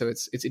interested in it. So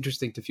it's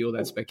interesting to feel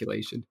that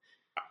speculation.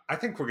 I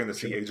think we're going to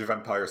see Age of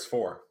Empires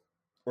 4,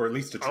 or at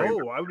least a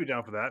trailer. Oh, I would be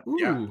down for that.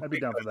 Yeah, I'd be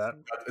down for that.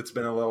 It's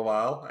been a little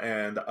while,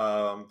 and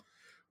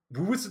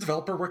who was the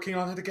developer working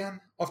on it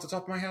again? Off the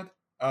top of my head,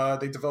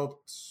 they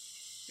developed.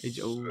 They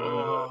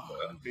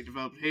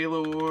developed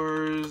Halo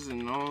Wars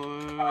and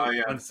all.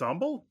 Yeah.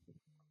 Ensemble.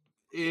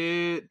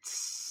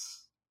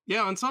 It's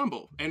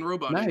Ensemble and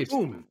Robot. Nice.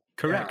 Boom.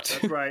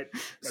 Correct. Yeah,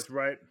 that's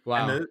right.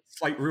 Wow. And the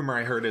slight rumor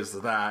I heard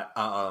is that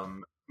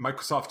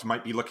Microsoft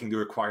might be looking to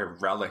acquire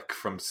Relic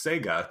from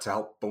Sega to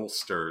help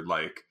bolster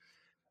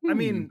I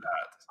mean,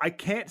 I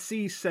can't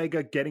see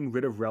Sega getting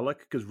rid of Relic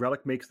because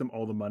Relic makes them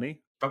all the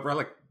money. But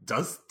Relic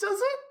does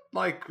it?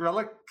 Like,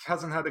 Relic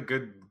hasn't had a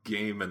good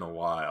game in a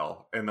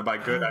while. And by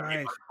good, I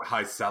mean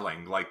high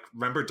selling. Like,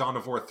 remember Dawn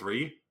of War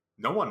 3?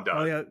 No one does.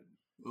 Oh, yeah.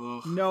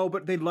 Ugh. No,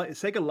 but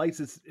Sega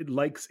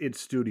likes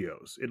its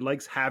studios. It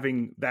likes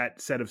having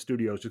that set of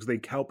studios because they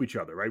help each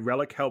other, right?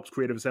 Relic helps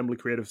Creative Assembly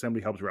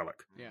helps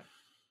Relic. Yeah.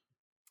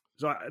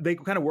 So they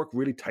kind of work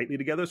really tightly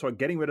together. So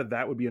getting rid of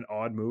that would be an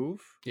odd move.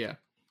 Yeah.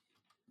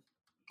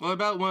 What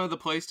about one of the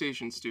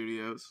PlayStation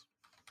studios?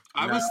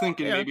 I was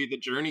thinking maybe the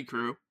Journey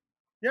crew.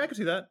 Yeah, I can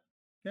see that.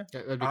 Yeah,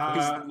 that'd be cool.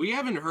 Because we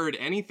haven't heard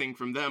anything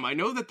from them. I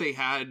know that they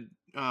had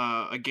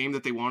a game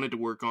that they wanted to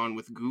work on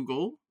with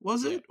Google.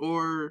 Was it?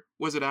 Or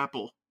was it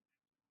Apple?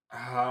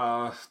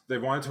 They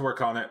wanted to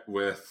work on it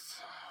with...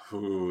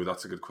 Ooh,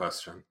 that's a good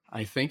question.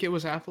 I think it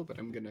was Apple, but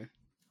I'm going to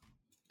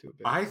do a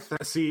bit.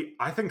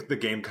 I think the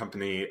game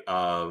company,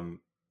 or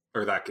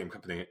that game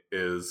company,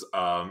 is...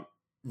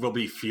 will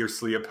be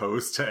fiercely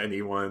opposed to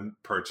anyone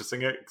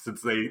purchasing it,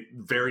 since they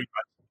very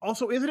much...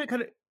 Also, isn't it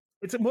kind of...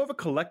 It's more of a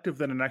collective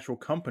than an actual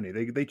company.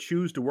 They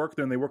choose to work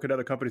there and they work at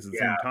other companies at the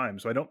same time.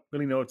 So I don't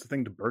really know it's a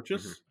thing to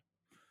purchase.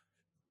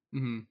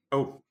 Mm-hmm.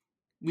 Oh,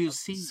 we'll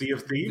see. Sea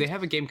of Thieves? They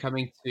have a game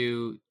coming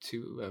to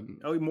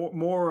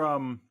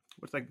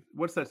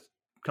what's that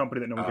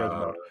company that no one cares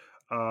about?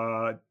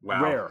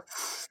 Wow. Rare.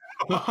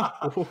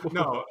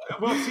 No,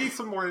 we'll see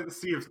some more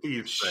Sea of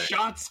Thieves thing.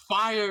 Shots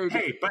fired.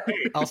 Hey,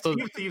 also,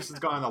 Sea of Thieves has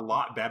gone a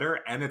lot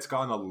better, and it's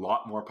gone a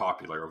lot more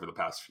popular over the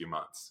past few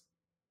months.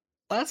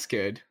 That's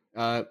good.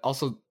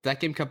 Also,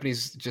 that game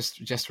company's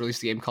just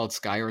released a game called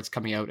Sky, or it's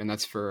coming out, and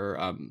that's for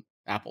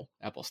Apple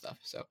stuff.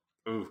 So,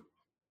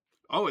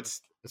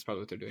 that's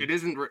probably what they're doing. It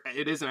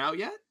isn't out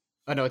yet.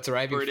 Oh no, it's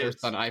arriving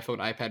first on iPhone,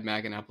 iPad,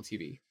 Mac, and Apple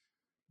TV.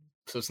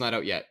 So it's not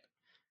out yet.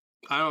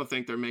 I don't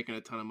think they're making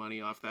a ton of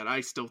money off that.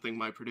 I still think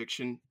my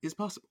prediction is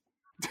possible.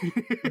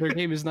 Their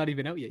game is not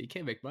even out yet. You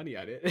can't make money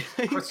on it.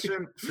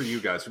 Question for you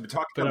guys. We've been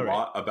talking a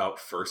lot about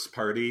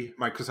first-party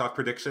Microsoft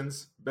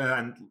predictions,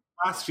 and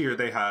last year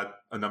they had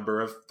a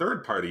number of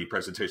third-party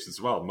presentations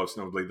as well, most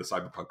notably the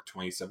Cyberpunk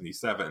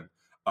 2077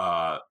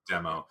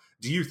 demo.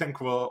 Do you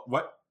think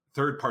what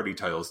third-party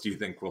titles do you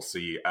think we'll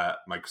see at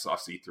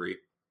Microsoft's E3?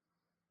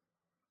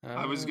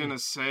 I was going to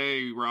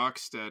say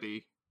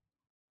Rocksteady.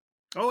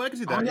 Oh, I can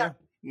see that, yeah.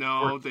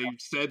 No, they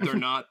said they're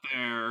not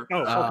there.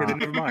 Oh, okay, then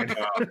never mind.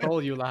 Oh,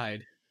 you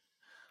lied.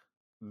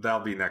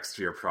 That'll be next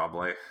year,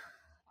 probably.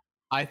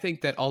 I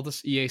think that all the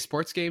EA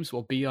Sports games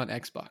will be on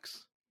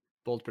Xbox.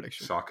 Bold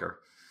prediction.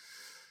 Shocker.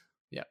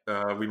 Yeah.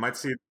 We might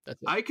see...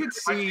 I could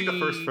see the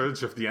first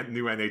footage of the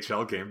new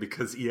NHL game,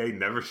 because EA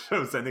never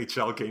shows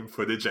NHL game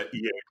footage at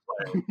EA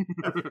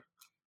Play.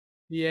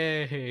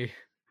 Yay.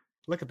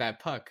 Look at that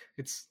puck.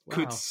 It's wow.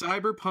 Could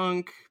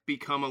Cyberpunk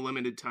become a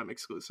limited time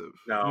exclusive?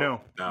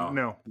 No.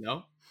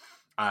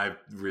 I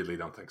really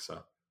don't think so.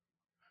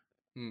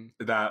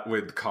 That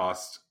would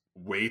cost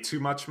way too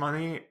much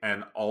money,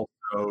 and also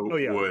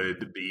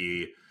would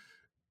be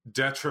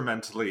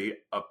detrimentally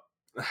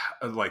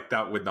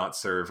that would not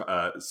serve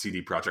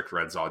CD Projekt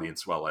Red's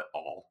audience well at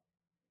all.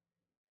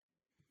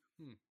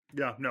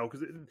 Yeah, no,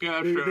 because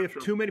Yeah, they sure, have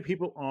sure. too many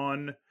people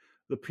on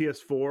the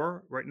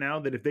PS4 right now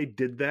that if they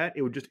did that,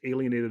 it would just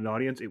alienate an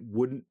audience. It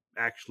wouldn't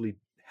actually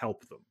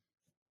help them.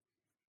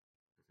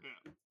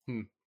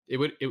 It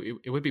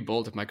would be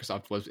bold if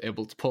Microsoft was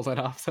able to pull that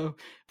off, though.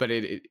 But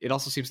it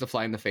also seems to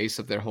fly in the face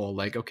of their whole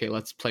like, okay,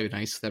 let's play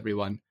nice with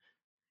everyone.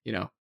 You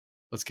know,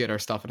 let's get our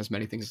stuff in as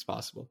many things as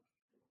possible.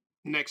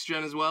 Next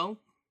gen as well.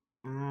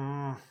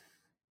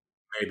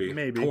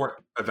 Maybe.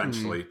 Port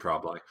eventually,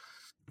 probably.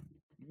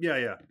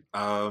 Yeah.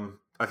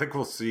 I think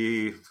we'll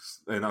see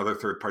in other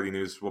third-party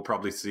news. We'll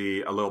probably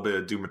see a little bit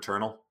of Doom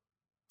Eternal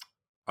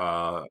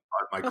at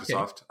Microsoft.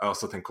 Okay. I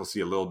also think we'll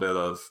see a little bit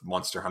of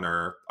Monster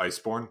Hunter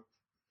Iceborne.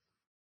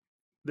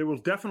 There will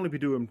definitely be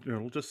Doom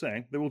Eternal. Just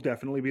saying, there will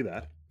definitely be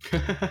that.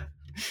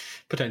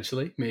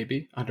 Potentially,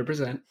 maybe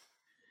 100%.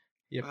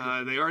 Yep.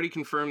 They already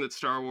confirmed that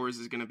Star Wars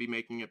is going to be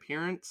making an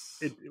appearance.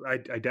 I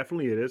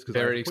definitely it is.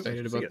 Very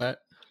excited about that.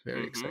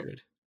 Very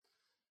excited.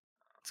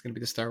 It's going to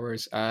be the Star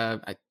Wars. I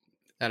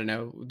don't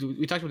know.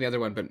 We talked about the other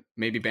one, but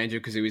maybe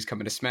Banjo-Kazooie's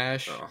coming to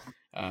Smash.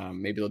 Oh.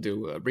 Maybe they'll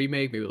do a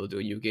remake. Maybe they'll do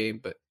a new game.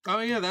 But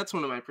yeah, that's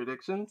one of my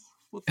predictions.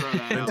 We'll throw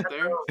that out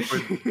there.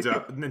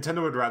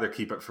 Nintendo would rather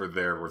keep it for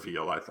their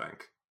reveal, I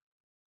think.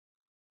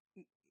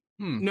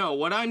 No,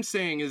 what I'm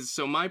saying is,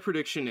 so my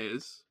prediction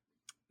is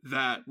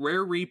that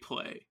Rare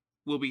Replay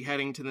will be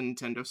heading to the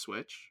Nintendo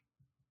Switch.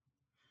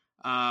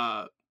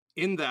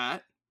 In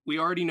that, we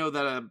already know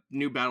that a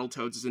new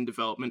Battletoads is in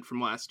development from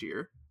last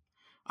year.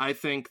 I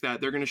think that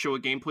they're going to show a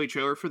gameplay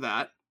trailer for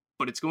that,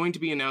 but it's going to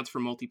be announced for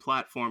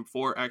multi-platform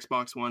for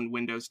Xbox One,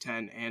 Windows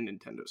 10, and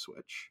Nintendo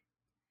Switch.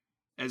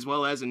 As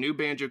well as a new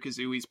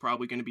Banjo-Kazooie is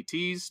probably going to be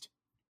teased,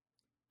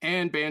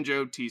 and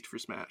Banjo teased for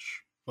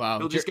Smash. Wow.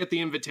 They'll just get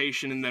the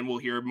invitation, and then we'll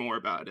hear more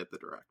about it at the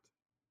Direct.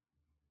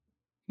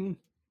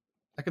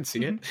 I can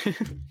see it.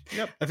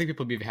 Yep. I think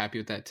people would be happy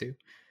with that, too.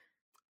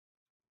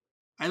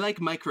 I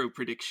like micro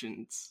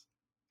predictions.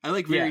 I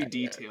like very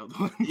detailed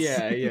ones.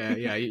 Yeah.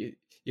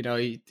 You know,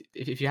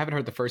 if you haven't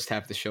heard the first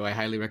half of the show, I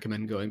highly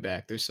recommend going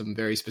back. There's some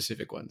very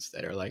specific ones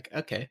that are like,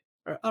 okay,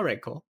 all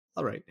right, cool.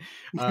 All right.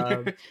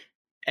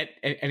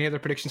 Any other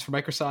predictions for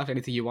Microsoft?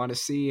 Anything you want to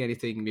see?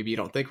 Anything maybe you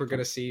don't think we're going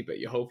to see, but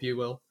you hope you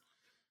will?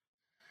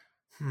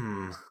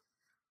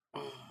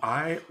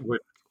 I'd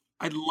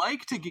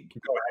like to get...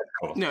 Go ahead,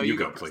 Cole. No, you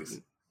go,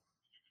 please.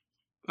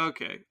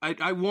 Okay.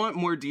 I want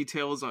more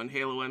details on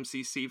Halo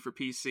MCC for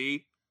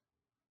PC.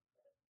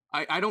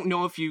 I don't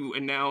know if you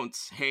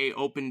announce, hey,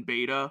 open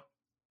beta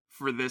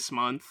for this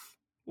month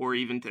or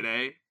even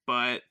today,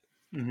 but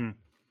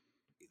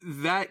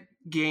that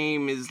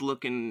game is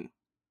looking...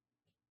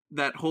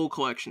 That whole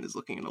collection is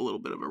looking in a little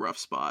bit of a rough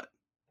spot.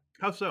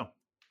 How so?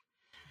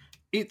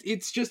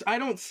 It's just, I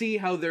don't see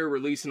how they're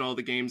releasing all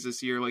the games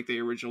this year like they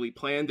originally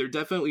planned. They're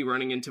definitely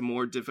running into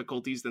more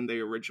difficulties than they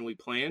originally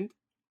planned.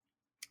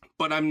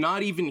 But I'm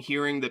not even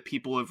hearing that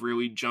people have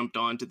really jumped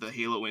onto the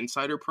Halo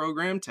Insider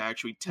program to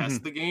actually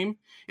test the game.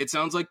 It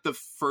sounds like the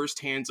first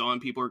hands-on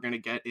people are going to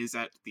get is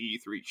at the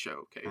E3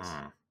 showcase.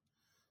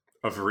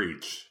 Of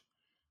Reach.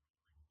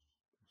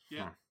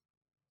 Yeah.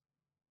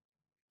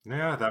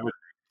 Yeah, that would...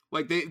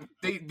 Like they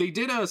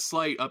did a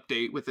slight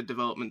update with the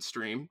development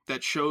stream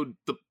that showed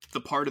the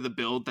part of the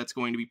build that's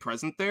going to be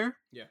present there.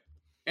 Yeah.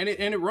 And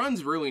it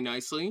runs really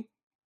nicely,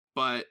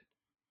 but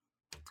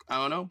I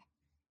don't know.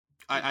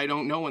 I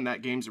don't know when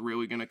that game's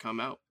really going to come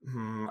out.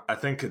 I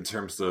think in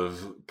terms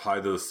of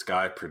pie to the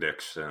sky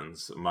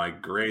predictions, my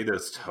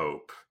greatest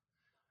hope,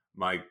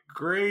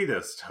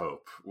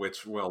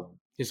 which will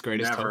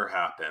never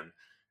happen,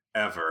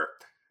 ever,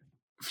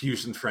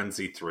 Fusion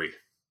Frenzy 3.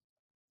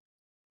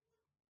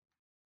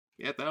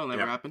 Yeah, that'll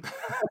never happen.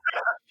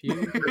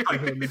 Do I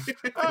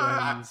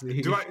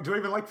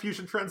even like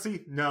Fusion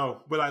Frenzy?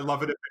 No. Would I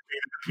love it if it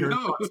appeared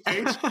on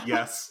stage?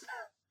 Yes.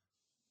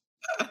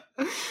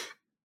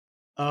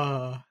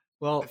 Well,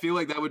 I feel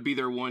like that would be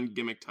their one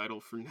gimmick title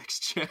for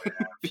next gen.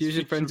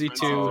 Fusion Frenzy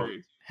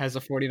 2 has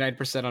a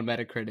 49% on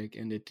Metacritic,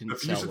 and it didn't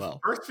sell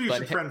well. First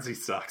Fusion Frenzy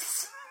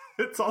sucks.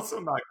 It's also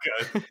not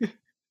good.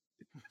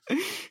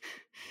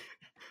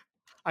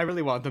 I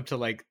really want them to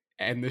like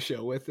end the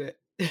show with it.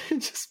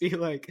 Just be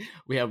like,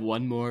 we have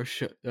one more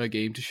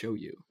game to show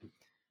you.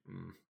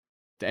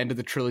 The end of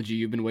the trilogy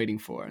you've been waiting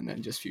for, and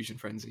then just Fusion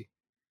Frenzy.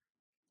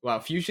 Wow,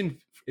 Fusion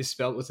is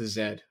spelled with a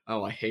Z.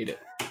 Oh, I hate it.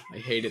 I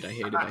hate it.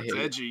 It's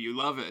edgy. You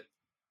love it.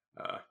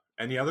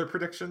 Any other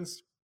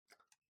predictions?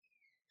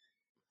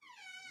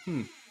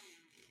 I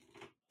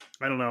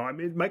don't know. I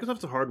mean,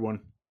 Microsoft's a hard one.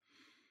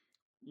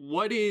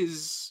 What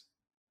is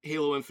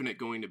Halo Infinite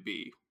going to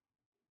be?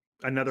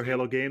 Another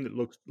Halo game that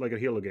looks like a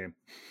Halo game.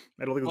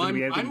 I don't think it's going to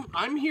be anything.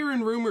 I'm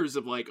hearing rumors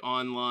of like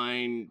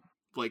online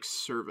like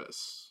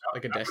service,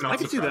 like a Destiny. I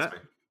can see that.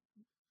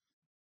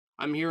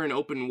 I'm hearing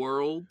open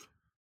world.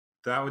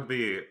 That would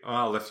be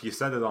if you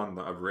set it on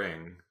a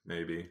ring,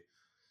 maybe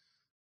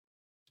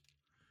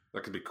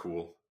that could be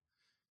cool.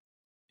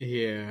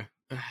 Yeah,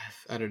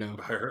 I don't know.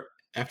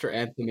 After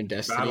Anthem and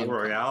Destiny, Battle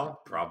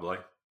Royale, probably.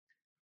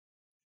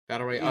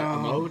 Battle Royale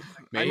mode.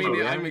 Maybe. I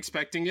mean, I'm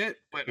expecting it,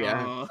 but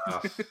yeah.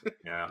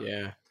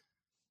 Yeah.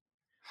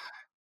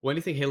 When do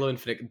you think Halo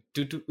Infinite?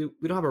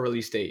 We don't have a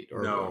release date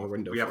or No, a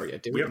window we have for it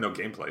yet, do we have no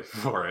gameplay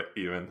for it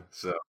even.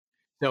 So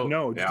So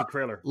No, just yeah. a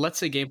trailer. let's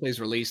say gameplay is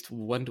released.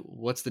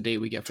 What's the date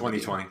we get for the game?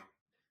 2020,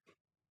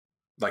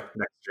 like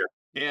next year.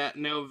 Yeah,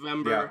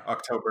 November. Yeah,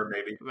 October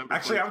maybe. November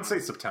Actually, I would say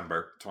 2020.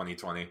 September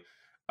 2020.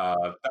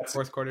 That's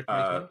Fourth quarter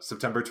 2020.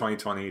 September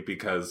 2020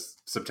 because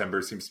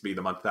September seems to be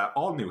the month that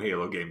all new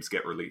Halo games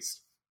get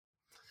released.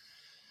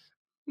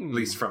 At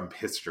least from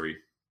history,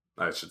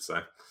 I should say.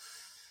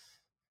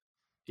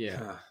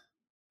 Yeah.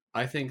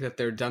 I think that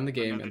they're done the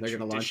game Another and they're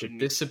going to launch it tradition.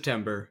 this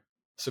September.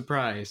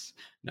 Surprise!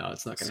 No,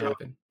 it's not going to So-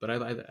 happen. But I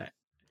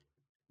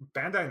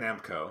Bandai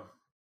Namco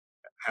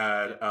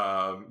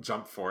had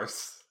Jump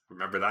Force.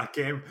 Remember that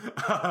game?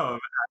 Yeah.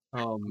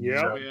 Oh,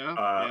 yeah.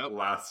 Yep.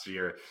 Last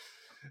year.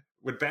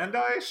 Would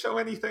Bandai show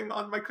anything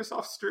on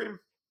Microsoft Stream?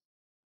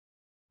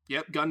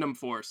 Yep, Gundam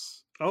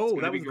Force. Oh, It's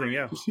gonna that be was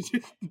the thing,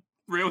 yeah.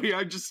 Really?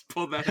 I just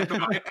pulled that out of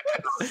my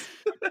ass.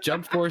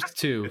 Jump Force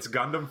 2. It's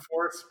Gundam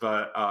Force,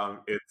 but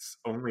it's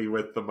only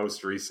with the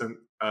most recent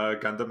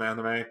Gundam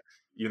anime.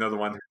 You know, the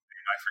one I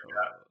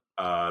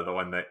forget, the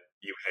one that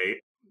you hate.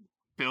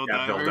 Bill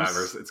Yeah, Divers. Bill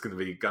Divers. It's going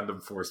to be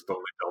Gundam Force, but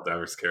only Bill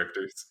Divers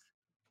characters.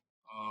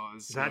 Oh,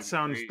 this is That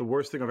sounds great. the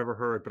worst thing I've ever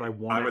heard, but I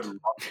want I would it.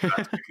 love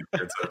that to be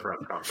compared to the press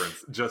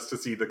conference, just to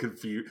see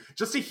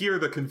just to hear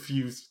the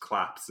confused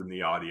claps in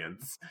the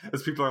audience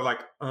as people are like,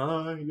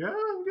 yeah.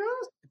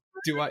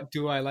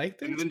 Do I like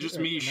this? And then just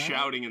me No.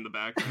 shouting in the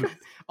background.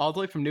 All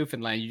the way from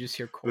Newfoundland, you just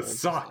hear cold. This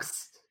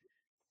sucks.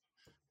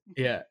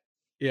 Yeah.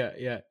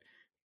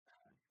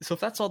 So if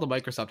that's all the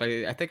Microsoft,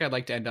 I think I'd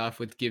like to end off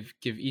with give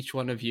each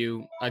one of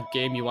you a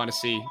game you want to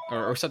see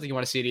or something you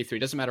want to see at E3.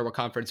 Doesn't matter what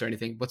conference or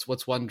anything.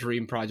 What's one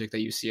dream project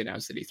that you see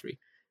announced at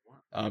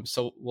E3?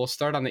 So we'll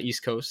start on the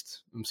East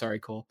Coast. I'm sorry,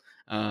 Cole.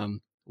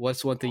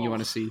 What's one thing you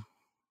want to see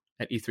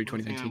at E3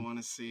 One thing 2019? I want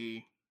to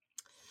see.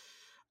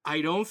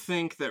 I don't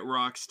think that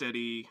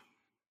Rocksteady.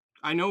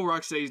 I know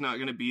Rocksteady's not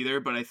going to be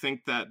there, but I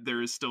think that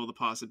there is still the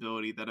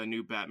possibility that a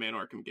new Batman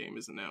Arkham game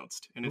is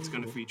announced, and it's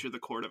going to Ooh. feature the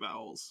Court of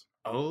Owls.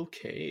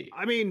 Okay.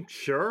 I mean,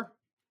 sure.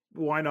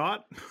 Why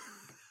not?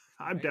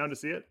 I'm down to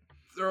see it.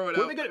 Throw it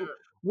Weren't out. they, there.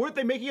 weren't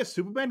they making a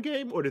Superman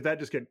game, or did that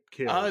just get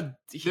killed?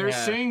 They're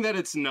yeah. saying that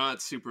it's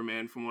not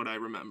Superman, from what I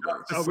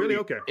remember. Oh, really?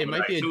 Okay. It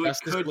might be a So it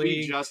Justice could be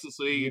League. Justice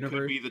League. It could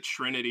universe. be the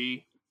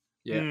Trinity.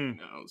 Yeah. Mm.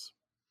 Who knows?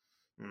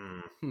 Hmm.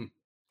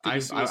 Could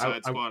be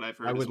Suicide Squad. I've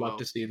heard. I would as love well.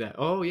 to see that.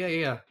 Oh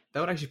yeah. That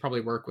would actually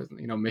probably work with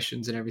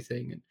missions and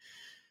everything and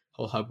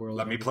whole hub world.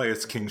 Let me and play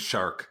as King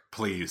Shark,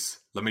 please.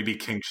 Let me be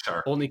King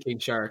Shark. Only King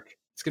Shark.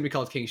 It's gonna be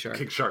called King Shark.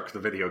 King Shark, the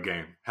video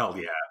game. Hell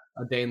yeah.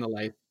 A day in the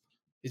life.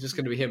 It's just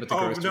gonna be him at the Oh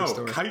grocery no,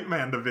 store. Kite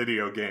Man, the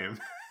video game.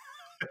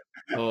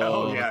 Oh,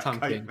 Hell yeah, Tom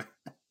Kite King. Man.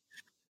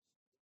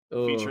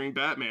 Oh, Featuring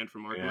Batman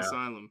from Arkham Yeah.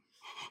 Asylum.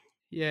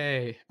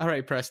 yay! All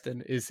right,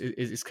 Preston.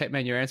 Is Kite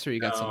Man your answer? Or you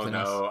got something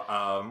else?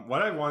 No.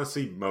 What I want to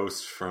see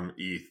most from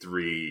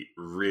E3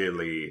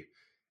 really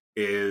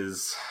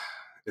is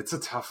it's a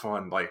tough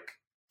one. Like,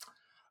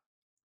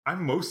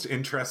 I'm most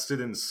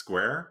interested in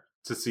Square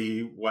to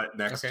see what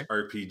next Okay.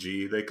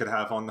 RPG they could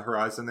have on the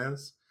horizon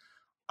is.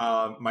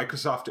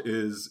 Microsoft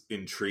is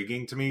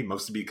intriguing to me,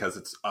 mostly because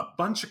it's a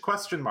bunch of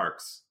question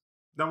marks.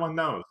 No one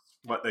knows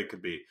what they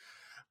could be.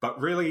 But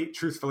really,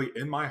 truthfully,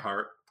 in my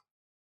heart,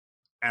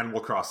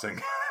 Animal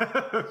Crossing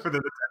for the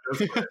Nintendo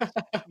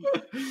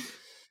Switch.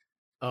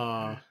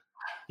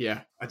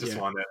 Yeah. I just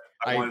Yeah. want it.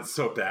 I want it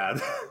so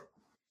bad.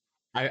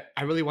 I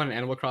really want an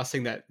Animal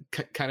Crossing that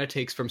kind of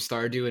takes from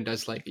Stardew and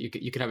does like you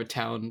can have a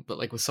town, but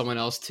like with someone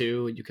else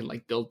too, and you can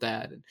like build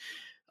that. And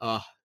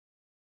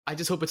I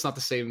just hope it's not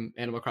the same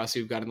Animal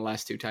Crossing we've got in the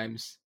last two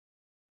times.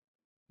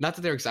 Not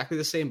that they're exactly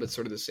the same, but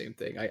sort of the same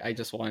thing. I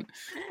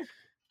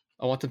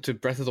want them to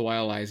Breath of the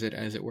Wild-ize it,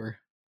 as it were,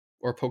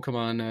 or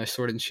Pokemon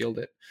Sword and Shield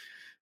it.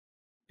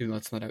 Even though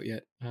it's not out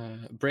yet.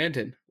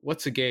 Brandon,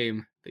 what's a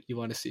game that you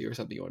want to see or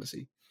something you want to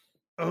see?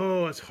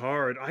 Oh, it's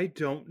hard. I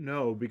don't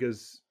know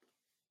because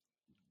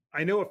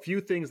I know a few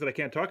things that I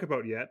can't talk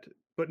about yet,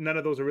 but none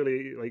of those are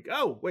really like,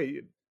 oh,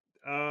 wait.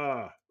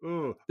 I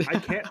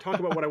can't talk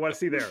about what I want to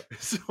see there.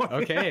 So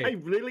Okay. I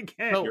really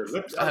can't. No, Your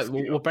lips are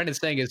sealed. what Brandon's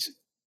saying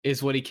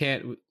is what he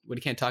can't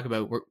talk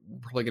about. We're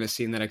probably going to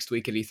see in the next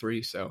week at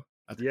E3. So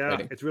that's Yeah,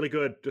 exciting. it's really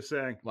good. Just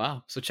saying.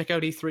 Wow. So check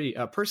out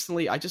E3.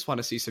 Personally, I just want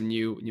to see some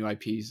new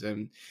IPs.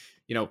 And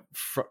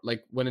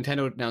like when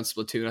Nintendo announced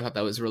Splatoon, I thought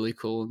that was really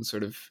cool and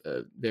sort of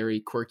very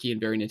quirky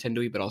and very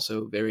Nintendo-y, but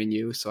also very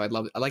new. So I'd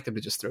like them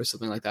to just throw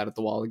something like that at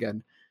the wall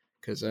again,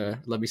 because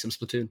love me some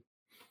Splatoon.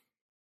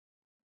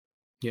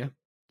 Yeah.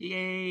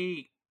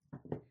 Yay!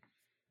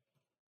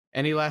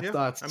 Any last Yeah,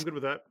 thoughts? I'm good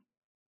with that.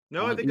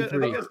 No, On I think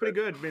E3. that's pretty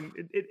good. I mean,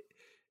 it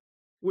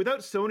without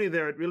Sony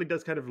there, it really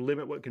does kind of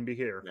limit what can be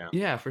here. Yeah.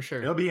 Yeah, for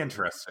sure. It'll be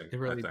interesting. It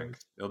really I think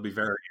does. it'll be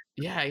very.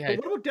 Yeah. But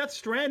what about Death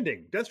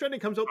Stranding? Death Stranding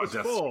comes out Oh, this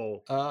Death-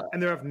 fall,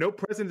 and they have no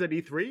presence at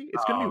E3.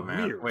 It's going to be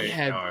man. weird. Wait,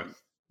 Yeah. no.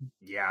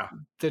 Yeah.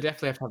 They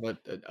definitely have to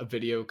have a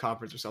video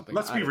conference or something.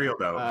 Let's I be don't real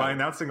know. though. By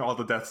announcing all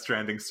the Death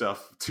Stranding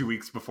stuff 2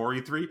 weeks before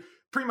E3,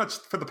 pretty much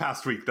for the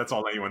past week, that's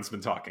all anyone's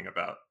been talking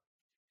about.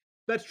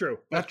 That's true.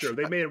 That's true.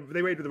 They made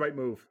the right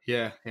move.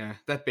 Yeah.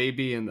 That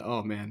baby and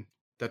oh man,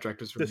 that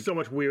director's really There's so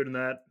much weird in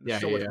that.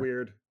 There's so much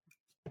weird.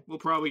 We'll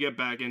probably get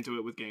back into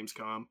it with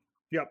Gamescom.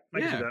 Yep, I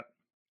can see that.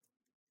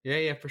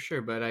 Yeah, for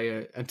sure. But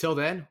until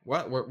then,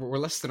 we're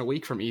less than a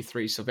week from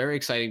E3, so very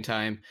exciting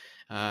time.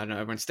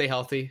 Everyone, stay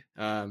healthy.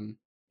 Enjoy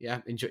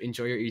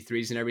your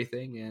E3s and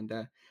everything. And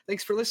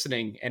thanks for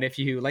listening. And if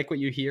you like what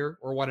you hear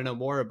or want to know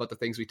more about the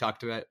things we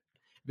talked about,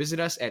 visit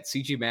us at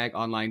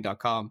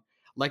cgmagonline.com.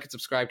 Like and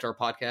subscribe to our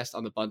podcast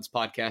on the Buns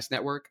Podcast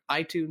Network,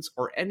 iTunes,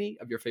 or any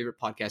of your favorite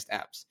podcast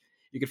apps.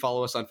 You can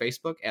follow us on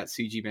Facebook at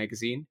CG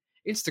Magazine,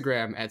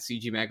 Instagram at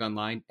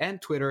CGMagOnline,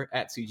 and Twitter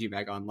at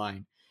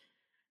CGMagOnline.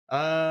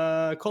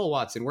 Cole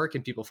Watson, where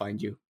can people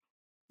find you?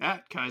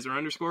 At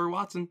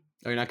Kaiser_Watson.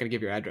 Oh, you're not going to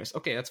give your address.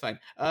 Okay, that's fine.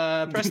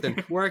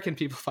 Preston, where can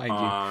people find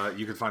you?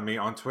 You can find me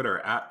on Twitter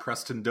at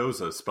Preston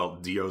Doza,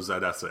 spelled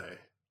D-O-Z-S-A.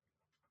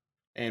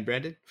 And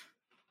Brandon?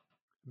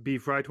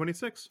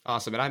 BFry26.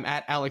 Awesome. And I'm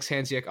at Alex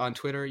Hansiak on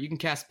Twitter. You can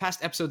cast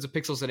past episodes of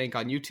Pixels and Ink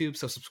on YouTube,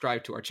 so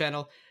subscribe to our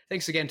channel.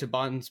 Thanks again to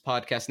Buns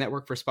Podcast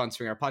Network for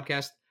sponsoring our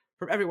podcast.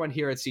 From everyone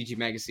here at CG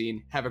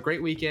Magazine, have a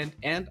great weekend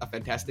and a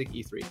fantastic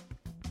E3.